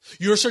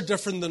 Yours are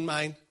different than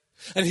mine.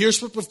 And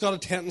here's what we've got a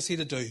tendency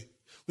to do.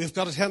 We've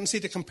got a tendency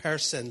to compare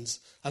sins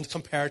and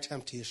compare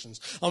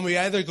temptations. And we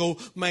either go,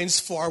 mine's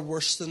far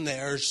worse than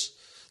theirs.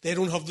 They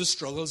don't have the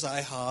struggles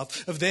I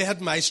have. If they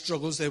had my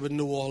struggles, they would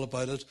know all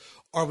about it.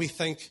 Or we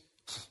think,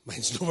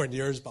 mine's nowhere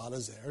near as bad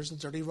as theirs, the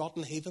dirty,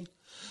 rotten heathen.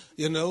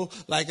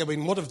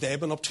 What have they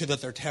been up to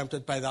that they're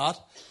tempted by that?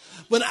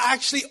 When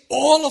actually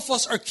all of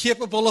us are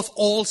capable of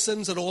all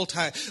sins at all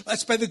times.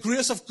 It's by the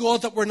grace of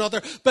God that we're not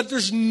there. But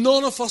there's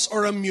none of us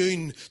are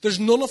immune. There's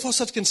none of us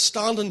that can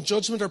stand in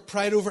judgment or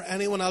pride over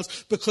anyone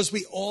else, because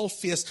we all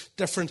face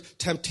different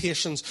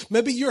temptations.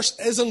 Maybe yours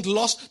isn't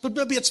lust, but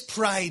maybe it's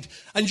pride.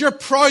 And you're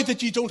proud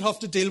that you don't have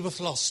to deal with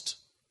lust.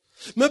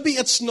 Maybe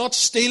it's not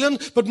stealing,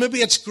 but maybe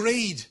it's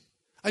greed.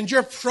 And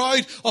you're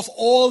proud of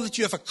all that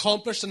you have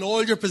accomplished and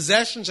all your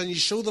possessions, and you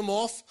show them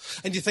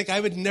off, and you think, I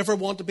would never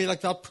want to be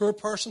like that poor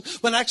person,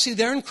 when actually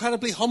they're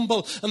incredibly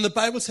humble. And the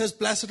Bible says,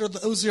 blessed are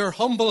those who are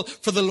humble,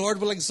 for the Lord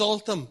will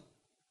exalt them.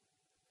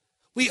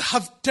 We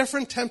have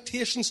different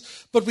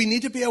temptations, but we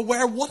need to be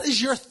aware, what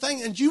is your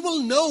thing? And you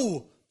will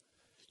know.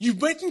 You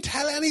mightn't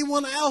tell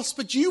anyone else,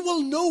 but you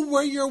will know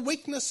where your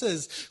weakness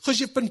is, because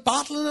you've been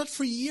battling it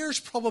for years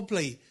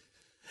probably.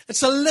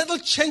 It's a little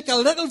chink, a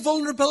little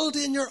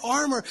vulnerability in your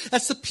armor.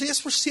 It's the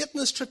place where Satan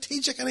is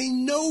strategic, and he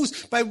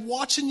knows by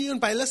watching you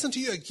and by listening to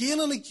you again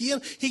and again,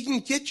 he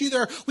can get you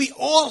there. We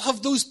all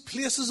have those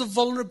places of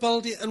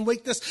vulnerability and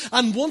weakness.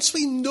 And once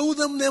we know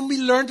them, then we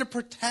learn to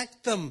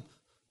protect them.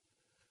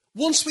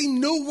 Once we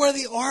know where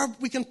they are,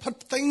 we can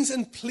put things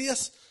in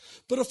place.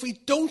 But if we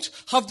don't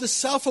have the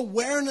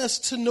self-awareness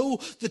to know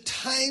the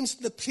times,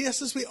 the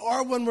places we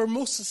are when we're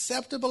most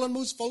susceptible and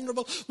most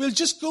vulnerable, we'll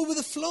just go with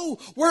the flow.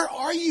 Where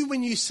are you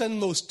when you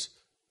sin most?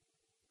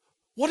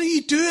 What are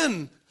you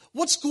doing?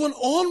 What's going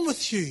on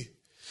with you?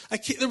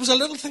 There was a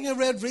little thing I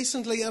read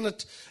recently, and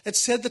it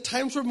said the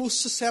times we're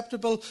most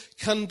susceptible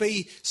can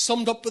be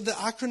summed up with the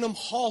acronym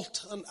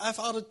HALT. And I've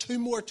added 2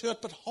 more to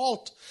it, but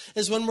HALT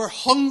is when we're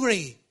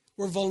hungry,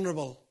 we're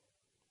vulnerable.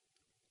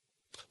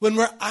 When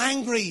we're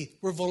angry,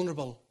 we're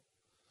vulnerable.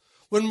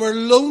 When we're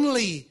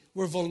lonely,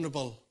 we're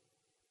vulnerable.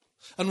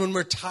 And when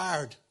we're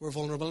tired, we're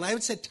vulnerable. And I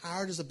would say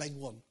tired is a big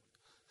one.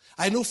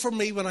 I know for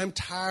me, when I'm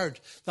tired,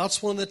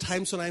 that's one of the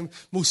times when I'm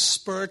most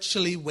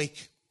spiritually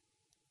weak.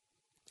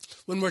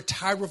 When we're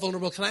tired, we're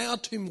vulnerable. Can I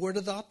add 2 more to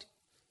that?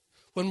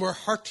 When we're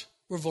hurt,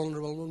 we're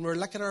vulnerable. When we're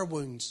licking our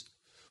wounds,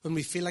 when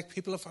we feel like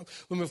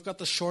when we've got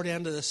the short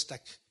end of the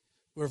stick,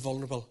 we're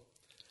vulnerable.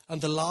 And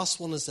the last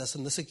one is this,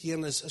 and this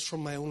again is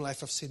from my own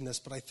life. I've seen this,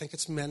 but I think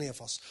it's many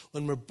of us.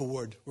 When we're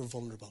bored, we're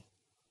vulnerable.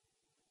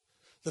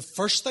 The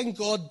first thing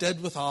God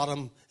did with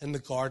Adam in the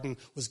garden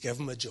was give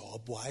him a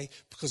job. Why?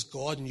 Because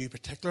God knew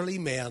particularly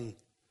men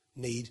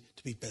need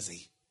to be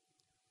busy.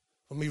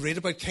 When we read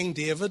about King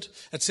David,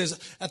 it says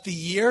at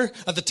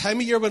the time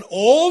of year when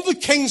all the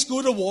kings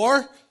go to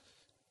war,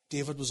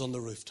 David was on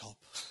the rooftop.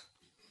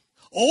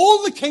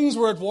 All the kings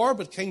were at war,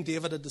 but King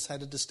David had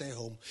decided to stay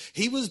home.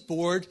 He was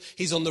bored.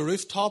 He's on the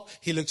rooftop.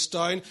 He looks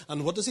down,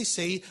 and what does he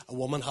see? A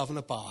woman having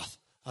a bath.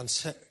 And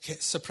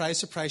surprise,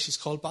 surprise, she's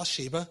called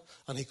Bathsheba,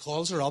 and he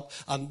calls her up.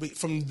 And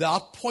from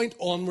that point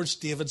onwards,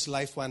 David's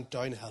life went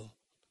downhill.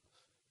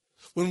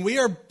 When we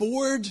are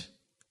bored,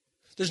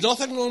 there's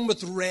nothing wrong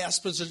with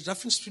rest, but there's a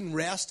difference between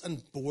rest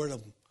and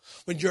boredom.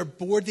 When you're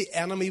bored, the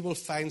enemy will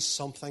find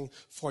something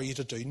for you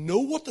to do. Know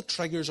what the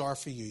triggers are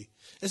for you.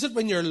 Is it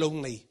when you're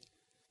lonely?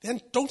 Then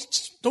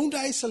don't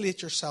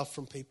isolate yourself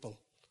from people.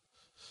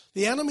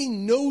 The enemy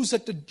knows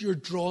that you're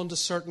drawn to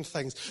certain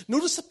things.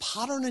 Notice the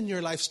pattern in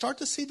your life. Start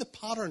to see the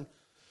pattern.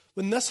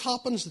 When this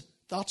happens,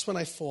 that's when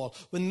I fall.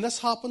 When this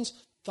happens,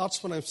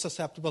 that's when I'm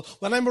susceptible.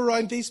 When I'm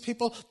around these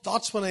people,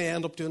 that's when I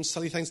end up doing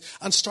silly things.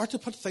 And start to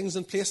put things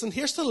in place. And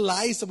here's the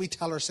lies that we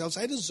tell ourselves.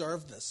 I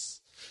deserve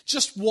this.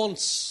 Just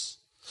once.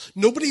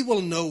 Nobody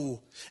will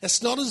know.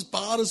 It's not as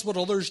bad as what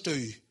others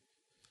do.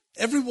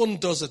 Everyone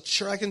does it.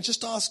 Sure, I can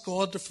just ask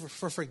God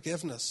for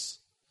forgiveness.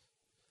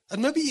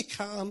 And maybe you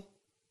can.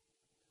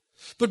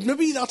 But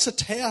maybe that's a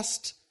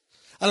test.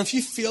 And if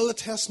you fail the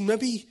test,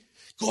 maybe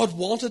God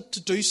wanted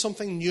to do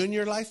something new in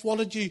your life,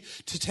 wanted you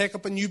to take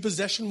up a new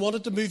position,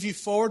 wanted to move you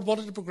forward,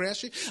 wanted to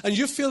progress you. And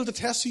you failed the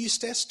test, so you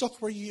stay stuck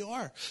where you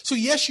are. So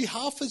yes, you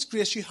have his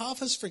grace, you have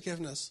his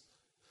forgiveness.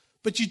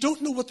 But you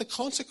don't know what the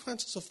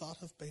consequences of that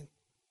have been.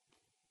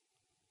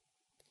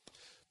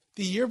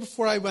 The year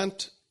before I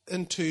went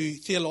into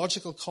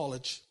theological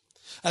college,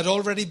 I'd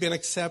already been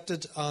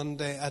accepted,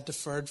 and I'd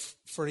deferred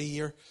for a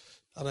year,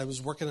 and I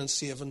was working in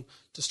saving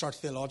to start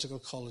theological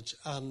college,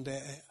 and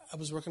I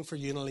was working for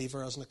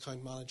Unilever as an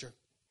account manager.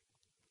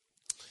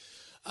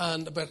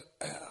 And about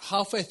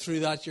halfway through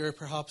that year,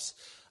 perhaps,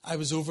 I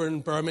was over in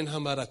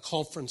Birmingham at a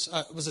conference.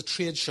 It was a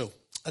trade show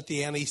at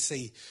the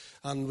NEC,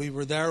 and we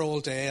were there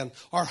all day, and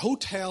our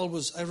hotel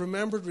was, I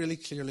remembered really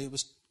clearly, it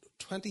was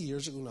 20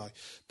 years ago now,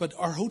 but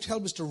our hotel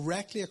was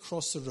directly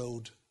across the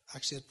road.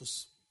 Actually, it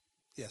was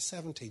Yeah,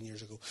 17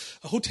 years ago.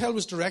 A hotel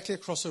was directly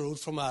across the road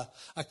from a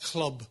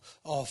club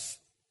of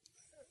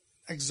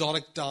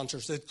exotic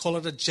dancers. They'd call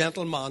it a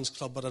gentleman's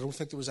club, but I don't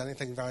think there was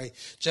anything very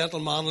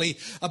gentlemanly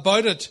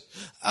about it.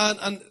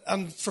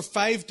 And for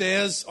 5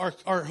 days,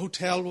 our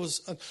hotel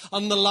was...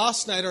 On the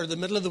last night or the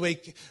middle of the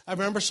week, I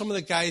remember some of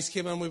the guys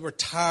came in. We were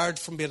tired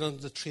from being on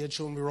the trade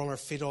show and we were on our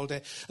feet all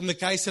day. And the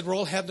guy said, we're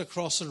all heading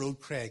across the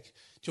road, Craig.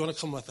 Do you want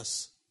to come with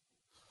us?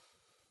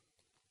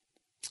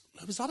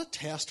 Now, was that a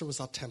test or was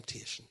that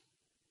temptation?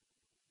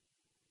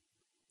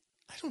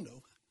 I don't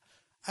know.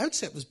 I would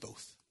say it was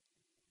both.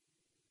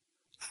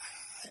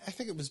 I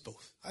think it was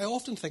both. I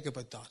often think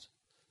about that.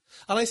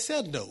 And I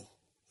said no.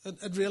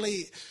 It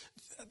really,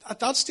 at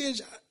that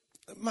stage,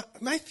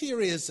 my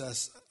theory is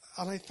this,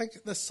 and I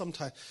think this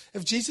sometimes,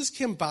 if Jesus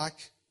came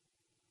back,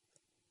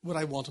 would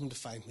I want him to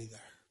find me there?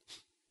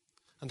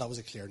 And that was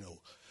a clear no.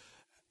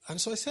 And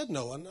so I said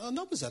no, and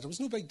that was it. It was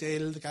no big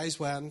deal. The guys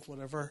went,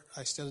 whatever.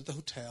 I stayed at the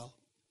hotel.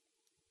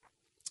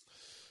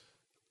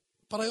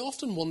 But I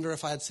often wonder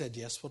if I had said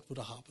yes, what would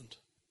have happened?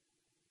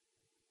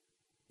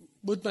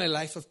 Would my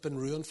life have been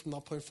ruined from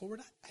that point forward?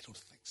 I don't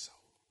think so.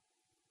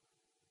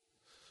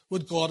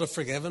 Would God have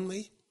forgiven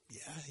me?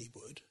 Yeah, he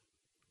would.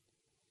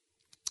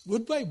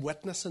 Would my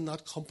witness in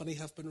that company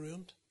have been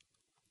ruined?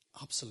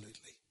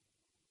 Absolutely.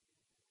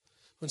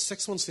 When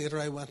 6 months later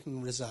I went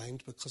and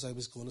resigned because I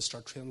was going to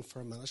start training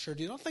for a minister,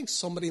 do you not think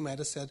somebody might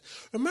have said,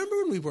 remember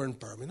when we were in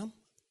Birmingham?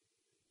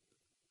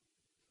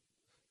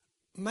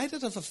 Might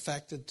it have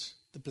affected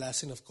the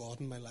blessing of God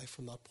in my life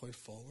from that point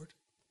forward?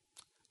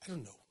 I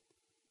don't know.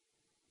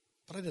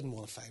 But I didn't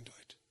want to find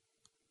out.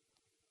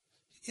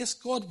 Yes,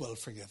 God will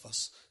forgive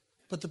us.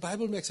 But the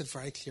Bible makes it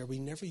very clear we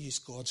never use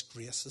God's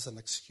grace as an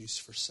excuse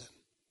for sin.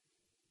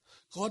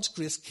 God's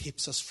grace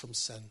keeps us from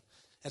sin.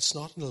 It's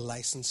not a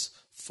license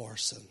for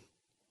sin.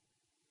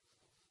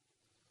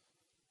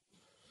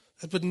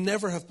 It would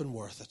never have been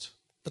worth it.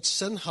 But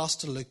sin has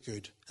to look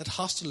good. It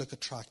has to look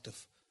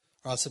attractive,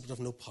 or else it would have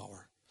no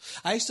power.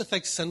 I used to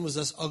think sin was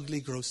this ugly,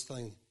 gross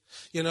thing.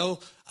 You know,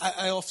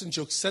 I often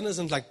joke, sin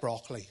isn't like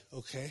broccoli,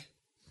 okay?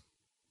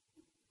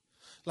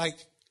 Like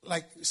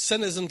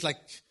sin isn't like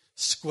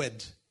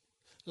squid.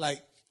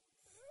 Like,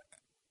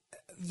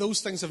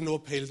 those things have no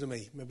appeal to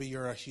me. Maybe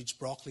you're a huge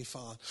broccoli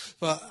fan.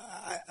 But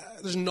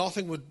there's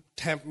nothing would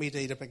tempt me to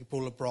eat a big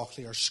bowl of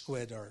broccoli or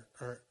squid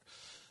or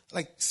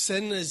like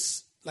sin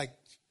is like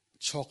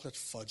chocolate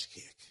fudge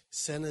cake.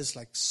 Sin is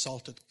like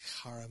salted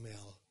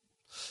caramel.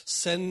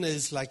 Sin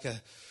is like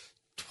a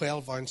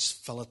 12-ounce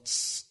fillet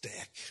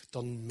steak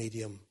done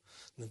medium.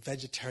 And the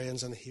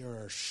vegetarians in here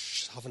are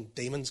having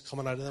demons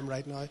coming out of them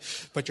right now,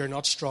 but you're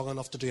not strong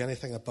enough to do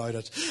anything about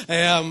it.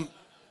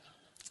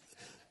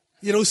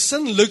 You know,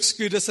 sin looks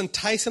good, it's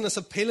enticing, it's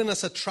appealing,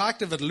 it's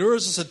attractive, it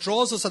lures us, it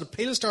draws us, it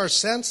appeals to our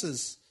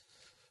senses,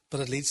 but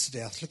it leads to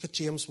death. Look at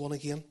James 1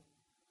 again.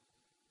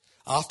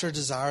 After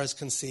desire is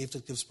conceived,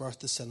 it gives birth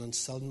to sin, and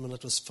sin, when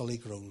it was fully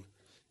grown,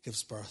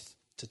 gives birth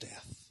to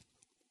death.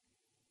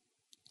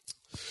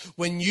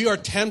 When you are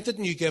tempted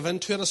and you give in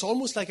to it, it's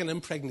almost like an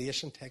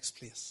impregnation takes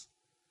place.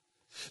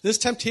 This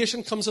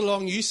temptation comes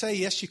along, you say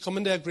yes, you come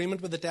into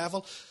agreement with the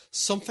devil,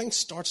 something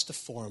starts to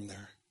form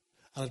there,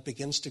 and it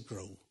begins to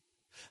grow,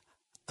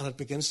 and it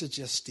begins to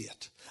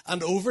gestate.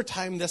 And over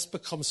time, this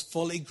becomes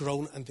fully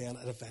grown, and then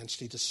it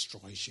eventually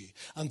destroys you.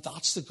 And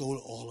that's the goal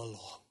all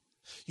along.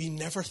 You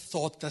never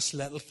thought this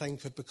little thing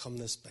could become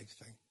this big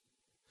thing.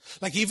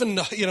 Like even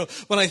now, you know,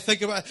 when I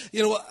think about,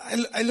 you know,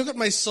 I look at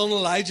my son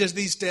Elijah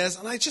these days,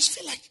 and I just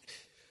feel like,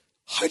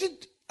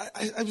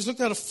 I was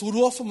looking at a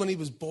photo of him when he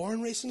was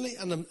born recently,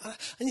 and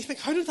you think,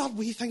 how did that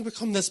wee thing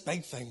become this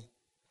big thing?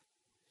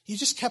 You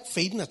just kept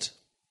feeding it.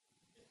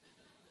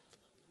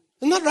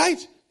 Isn't that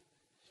right?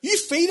 You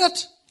feed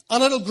it,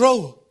 and it'll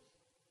grow.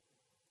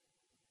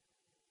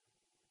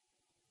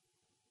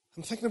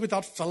 I'm thinking about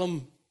that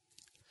film,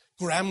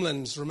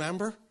 Gremlins,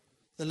 remember?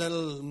 The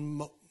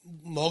little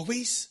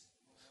mogwies?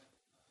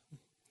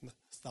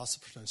 That's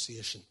the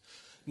pronunciation.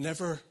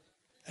 Never,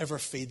 ever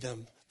feed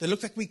them. They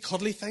look like wee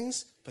cuddly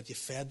things, but you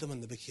fed them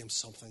and they became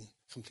something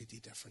completely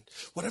different.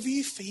 Whatever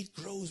you feed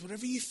grows.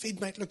 Whatever you feed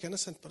might look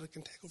innocent, but it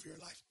can take over your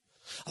life.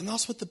 And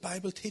that's what the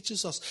Bible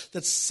teaches us,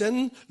 that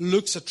sin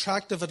looks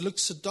attractive, it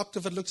looks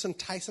seductive, it looks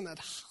enticing. It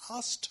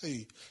has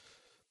to,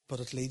 but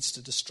it leads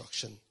to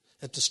destruction.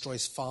 It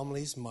destroys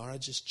families,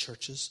 marriages,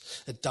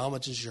 churches. It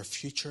damages your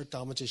future. It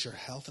damages your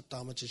health. It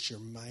damages your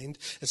mind.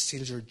 It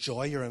steals your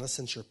joy, your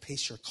innocence, your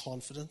peace, your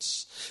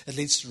confidence. It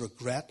leads to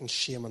regret and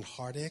shame and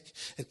heartache.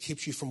 It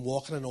keeps you from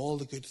walking in all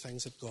the good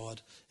things that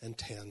God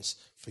intends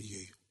for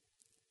you.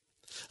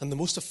 And the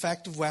most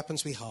effective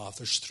weapons we have,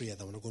 there's 3 of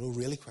them, and I'm going to go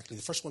really quickly.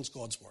 The first one's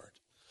God's word.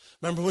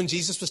 Remember when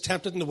Jesus was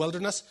tempted in the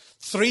wilderness?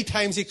 3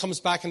 times he comes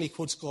back and he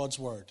quotes God's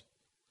word.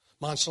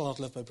 Man shall not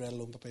live by bread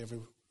alone, but by every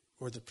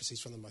word that proceeds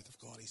from the mouth of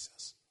God, he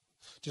says.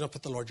 Do not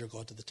put the Lord your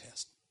God to the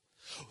test.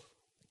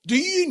 Do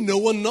you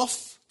know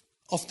enough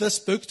of this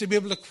book to be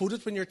able to quote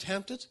it when you're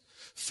tempted?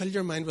 Fill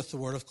your mind with the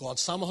word of God.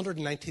 Psalm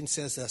 119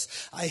 says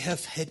this, I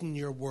have hidden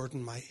your word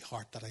in my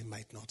heart that I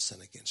might not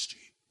sin against you.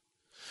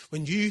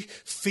 When you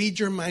feed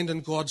your mind on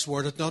God's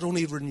word, it not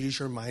only renews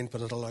your mind,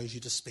 but it allows you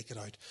to speak it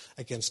out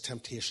against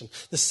temptation.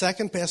 The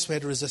second best way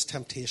to resist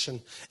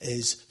temptation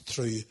is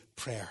through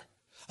prayer.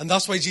 And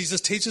that's why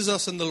Jesus teaches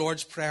us in the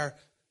Lord's Prayer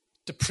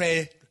to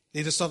pray,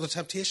 lead us not into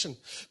temptation.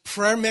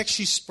 Prayer makes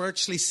you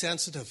spiritually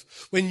sensitive.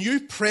 When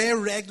you pray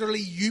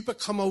regularly, you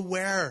become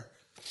aware.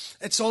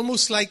 It's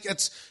almost like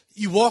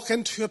you walk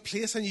into a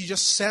place and you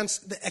just sense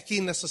the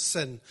ickiness of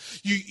sin.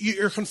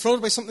 You're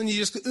confronted by something, you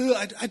just go,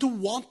 I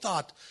don't want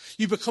that.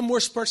 You become more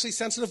spiritually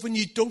sensitive. When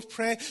you don't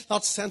pray,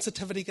 that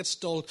sensitivity gets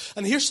dulled.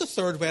 And here's the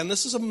third way, and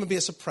this is maybe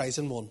a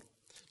surprising one.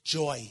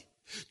 Joy.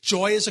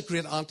 Joy is a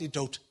great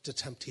antidote to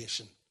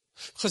temptation.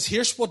 Because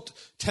here's what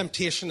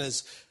temptation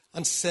is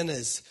and sin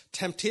is.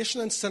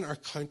 Temptation and sin are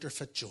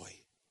counterfeit joy.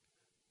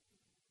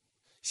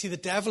 See, the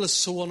devil is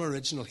so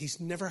unoriginal. He's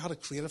never had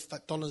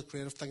done a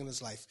creative thing in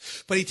his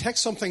life. But he takes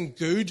something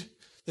good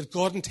that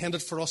God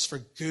intended for us for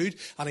good,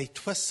 and he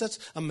twists it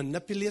and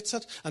manipulates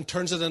it and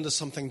turns it into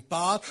something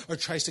bad, or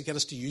tries to get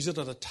us to use it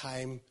at a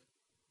time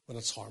when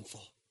it's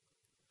harmful.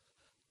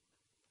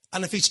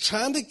 And if he's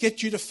trying to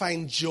get you to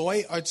find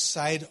joy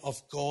outside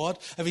of God,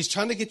 if he's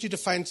trying to get you to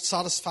find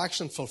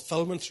satisfaction and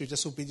fulfillment through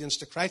disobedience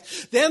to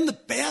Christ, then the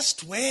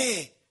best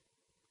way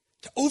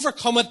to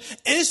overcome it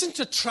isn't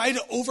to try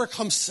to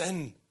overcome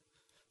sin.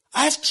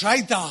 I've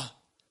tried that.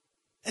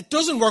 It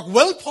doesn't work.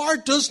 Willpower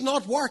does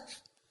not work.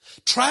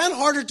 Trying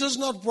harder does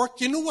not work.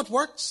 You know what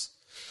works?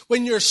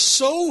 When you're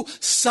so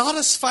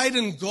satisfied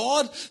in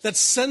God that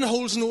sin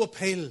holds no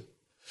appeal.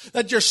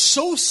 That you're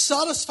so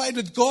satisfied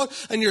with God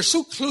and you're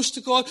so close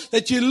to God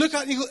that you look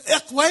at it and you go,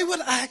 why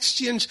would I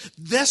exchange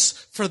this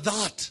for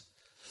that?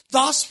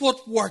 That's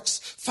what works.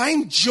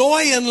 Find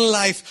joy in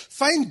life.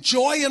 Find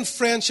joy in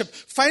friendship.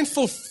 Find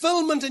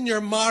fulfillment in your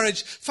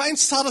marriage. Find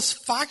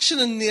satisfaction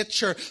in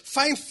nature.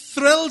 Find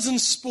thrills in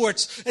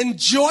sports.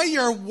 Enjoy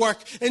your work.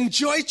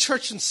 Enjoy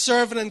church and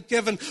serving and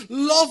giving.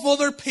 Love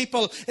other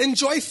people.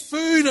 Enjoy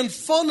food and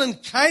fun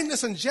and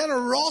kindness and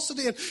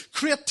generosity and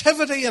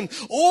creativity and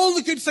all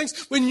the good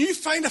things. When you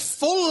find a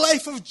full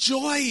life of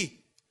joy,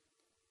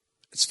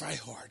 it's very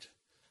hard.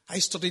 I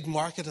studied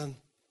marketing.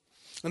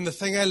 And the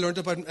thing I learned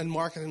about in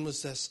marketing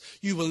was this.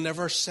 You will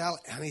never sell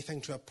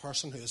anything to a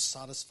person who is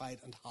satisfied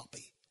and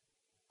happy.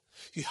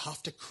 You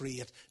have to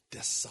create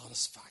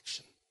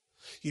dissatisfaction.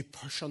 You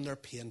push on their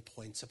pain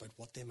points about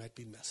what they might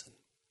be missing.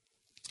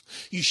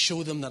 You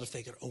show them that if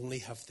they could only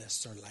have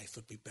this, their life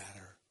would be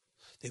better.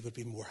 They would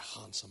be more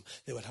handsome.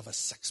 They would have a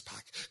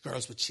six-pack.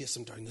 Girls would chase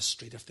them down the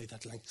street if they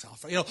had links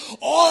off.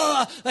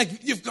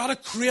 You've got to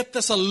create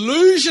this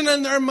illusion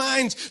in their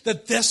minds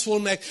that this will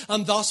make,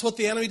 and that's what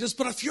the enemy does.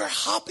 But if you're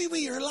happy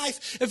with your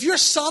life, if you're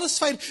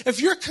satisfied,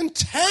 if you're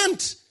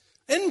content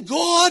in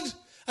God,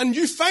 and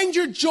you find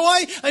your joy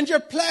and your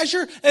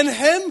pleasure in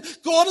Him,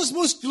 God is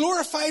most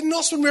glorified in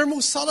us when we're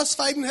most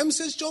satisfied in Him,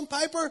 says John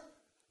Piper.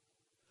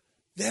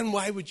 Then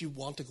why would you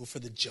want to go for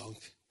the junk?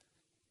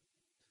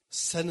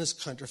 Sin is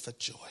counterfeit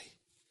joy.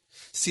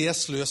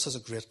 C.S. Lewis has a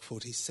great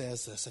quote. He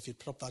says this, if you'd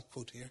put up that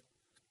quote here.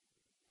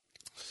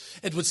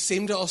 It would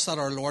seem to us that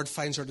our Lord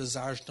finds our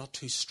desires not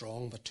too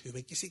strong, but too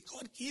weak. You see,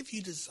 God gave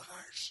you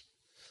desires.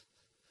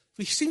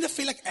 We seem to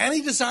feel like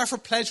any desire for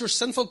pleasure is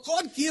sinful.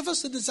 God gave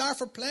us the desire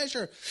for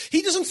pleasure.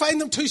 He doesn't find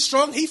them too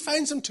strong. He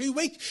finds them too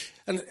weak.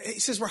 And he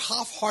says we're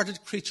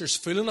half-hearted creatures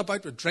fooling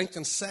about with drink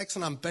and sex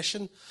and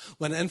ambition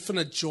when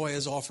infinite joy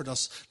is offered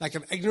us, like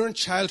an ignorant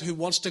child who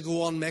wants to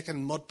go on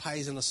making mud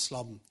pies in a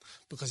slum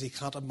because he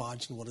can't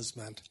imagine what is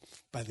meant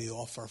by the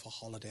offer of a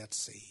holiday at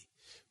sea.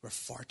 We're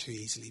far too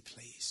easily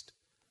pleased.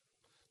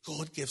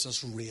 God gives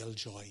us real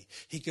joy.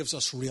 He gives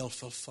us real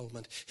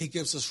fulfillment. He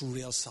gives us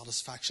real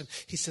satisfaction.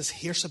 He says,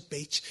 here's a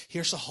beach,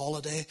 here's a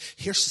holiday,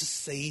 here's the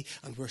sea,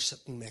 and we're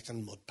sitting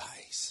making mud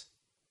pies.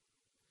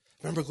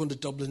 I remember going to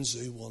Dublin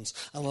Zoo once,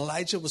 and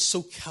Elijah was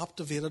so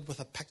captivated with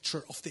a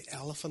picture of the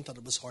elephant that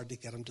it was hard to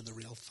get him to the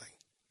real thing.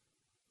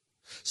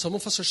 Some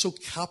of us are so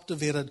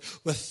captivated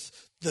with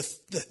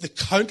the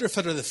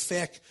counterfeit or the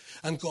fake,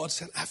 and God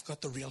said, I've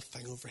got the real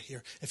thing over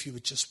here if you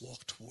would just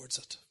walk towards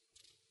it.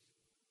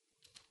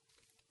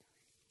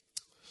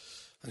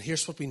 And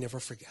here's what we never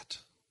forget.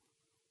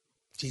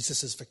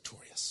 Jesus is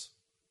victorious.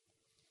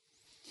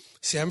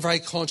 See, I'm very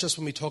conscious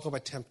when we talk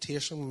about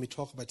temptation, when we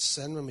talk about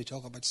sin, when we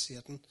talk about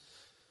Satan.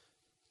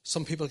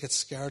 Some people get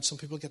scared, some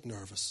people get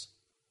nervous.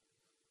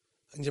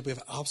 And yet we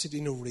have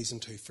absolutely no reason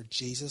to, for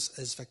Jesus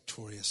is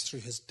victorious. Through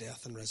his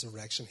death and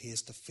resurrection, he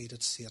has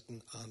defeated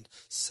Satan and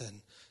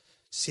sin.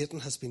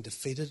 Satan has been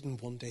defeated,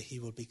 and one day he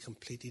will be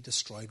completely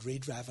destroyed.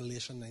 Read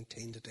Revelation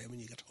 19 today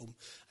when you get home,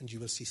 and you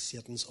will see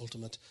Satan's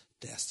ultimate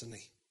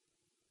destiny.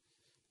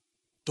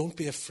 Don't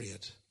be afraid.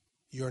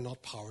 You're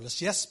not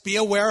powerless. Yes, be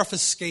aware of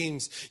his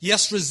schemes.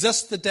 Yes,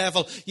 resist the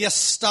devil. Yes,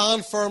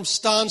 stand firm,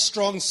 stand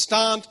strong,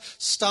 stand.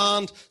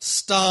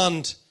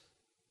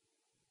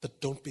 But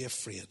don't be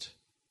afraid.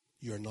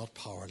 You're not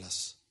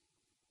powerless.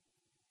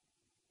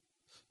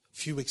 A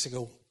few weeks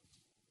ago,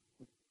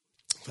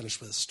 I'll finish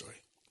with this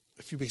story.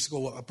 A few weeks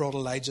ago, I brought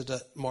Elijah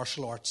to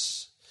martial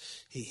arts.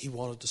 He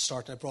wanted to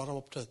start. I brought him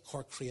up to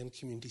Cork Crane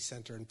Community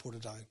Centre in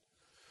Portadown.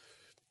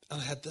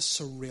 And I had this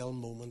surreal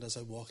moment as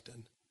I walked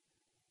in.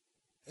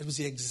 It was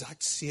the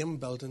exact same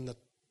building that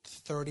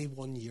 32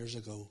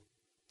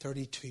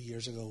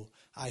 years ago,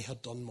 I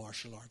had done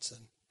martial arts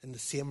in the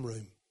same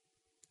room.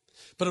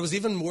 But it was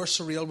even more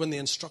surreal when the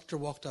instructor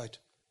walked out,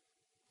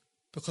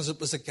 because it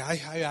was a guy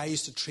who I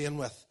used to train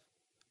with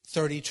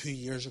 32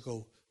 years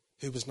ago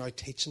who was now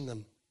teaching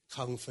them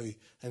kung fu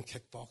and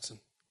kickboxing.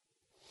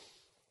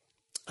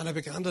 And I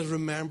began to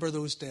remember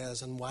those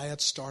days and why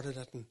I'd started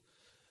it. And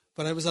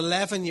when I was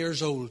 11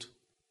 years old,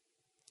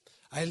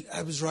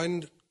 I was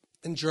round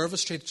in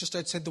Jervis Street, just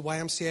outside the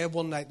YMCA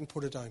one night in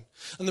Portadown.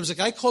 And there was a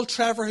guy called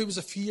Trevor who was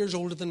a few years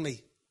older than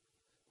me.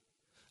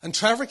 And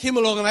Trevor came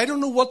along, and I don't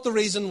know what the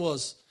reason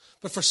was,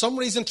 but for some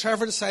reason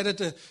Trevor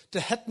decided to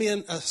hit me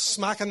a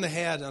smack in the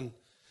head. And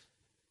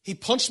he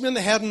punched me in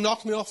the head and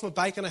knocked me off my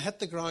bike, and I hit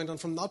the ground. And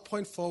from that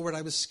point forward,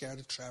 I was scared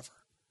of Trevor.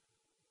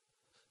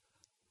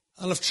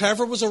 And if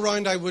Trevor was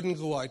around, I wouldn't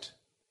go out.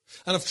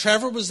 And if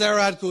Trevor was there,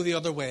 I'd go the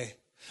other way.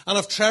 And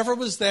if Trevor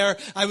was there,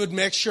 I would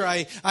make sure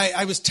I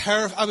was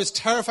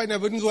terrified and I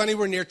wouldn't go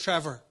anywhere near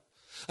Trevor.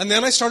 And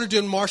then I started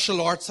doing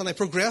martial arts, and I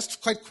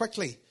progressed quite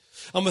quickly.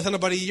 And within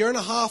about a year and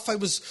a half, I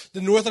was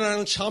the Northern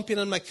Ireland champion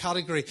in my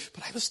category.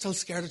 But I was still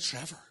scared of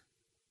Trevor.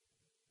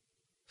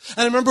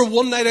 And I remember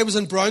one night I was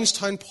in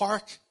Brownstown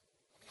Park,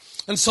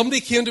 and somebody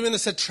came to me and they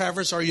said,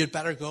 "Trevor's here, you'd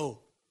better go."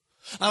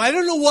 And I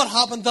don't know what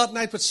happened that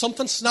night, but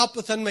something snapped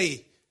within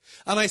me.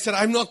 And I said,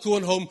 "I'm not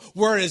going home.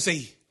 Where is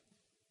he?"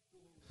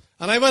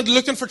 And I went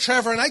looking for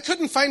Trevor, and I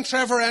couldn't find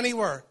Trevor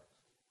anywhere.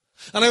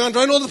 And I went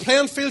around all the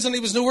playing fields, and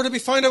he was nowhere to be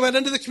found. I went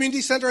into the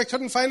community centre, I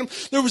couldn't find him.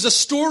 There was a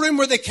storeroom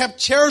where they kept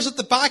chairs at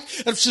the back.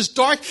 It was just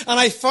dark, and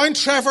I found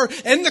Trevor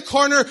in the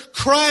corner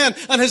crying,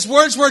 and his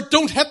words were,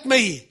 "Don't hit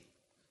me."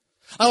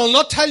 I will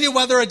not tell you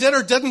whether I did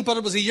or didn't, but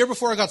it was a year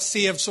before I got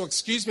saved, so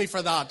excuse me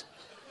for that.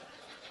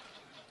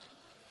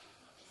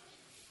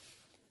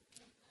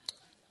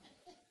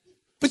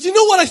 But you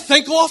know what I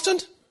think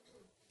often?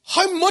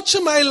 How much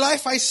of my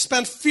life I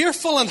spent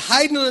fearful and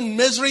hiding in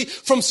misery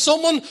from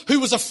someone who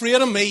was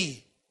afraid of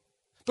me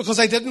because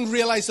I didn't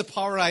realize the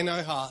power I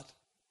now had.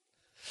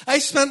 I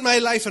spent my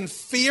life in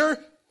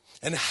fear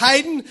and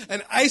hiding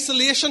and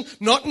isolation,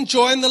 not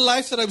enjoying the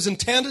life that I was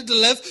intended to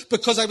live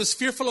because I was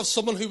fearful of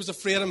someone who was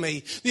afraid of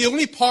me. The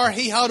only power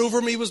he had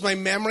over me was my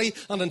memory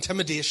and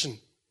intimidation.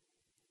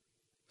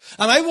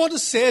 And I want to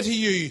say to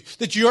you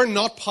that you're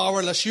not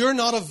powerless. You're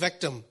not a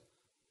victim.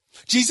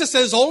 Jesus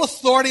says, "All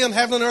authority on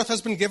heaven and earth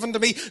has been given to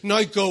me.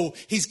 Now go."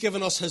 He's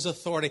given us his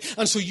authority.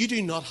 And so you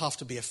do not have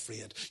to be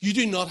afraid. You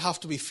do not have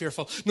to be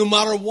fearful. No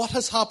matter what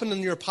has happened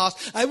in your past,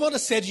 I want to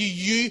say to you,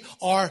 you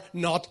are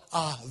not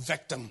a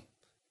victim.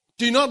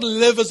 Do not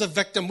live as a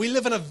victim. We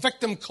live in a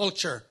victim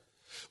culture.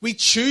 We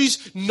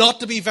choose not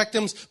to be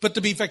victims, but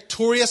to be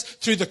victorious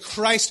through the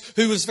Christ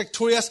who is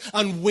victorious.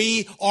 And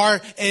we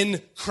are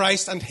in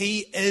Christ, and he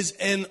is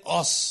in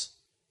us.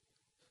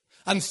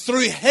 And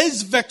through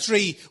his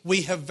victory,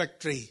 we have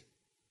victory.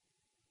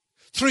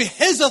 Through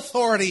his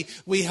authority,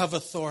 we have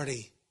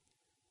authority.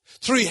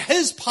 Through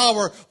his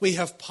power, we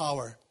have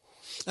power.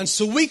 And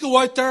so we go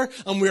out there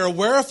and we are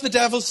aware of the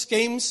devil's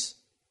schemes.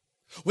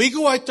 We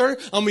go out there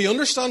and we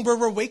understand where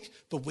we're weak,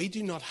 but we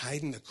do not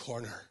hide in the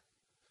corner.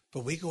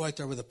 But we go out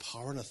there with the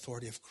power and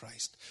authority of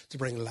Christ to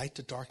bring light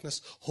to darkness,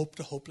 hope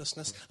to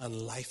hopelessness,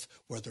 and life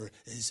where there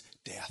is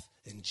death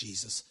in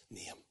Jesus'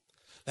 name.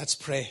 Let's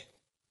pray.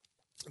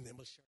 And then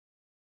we'll share.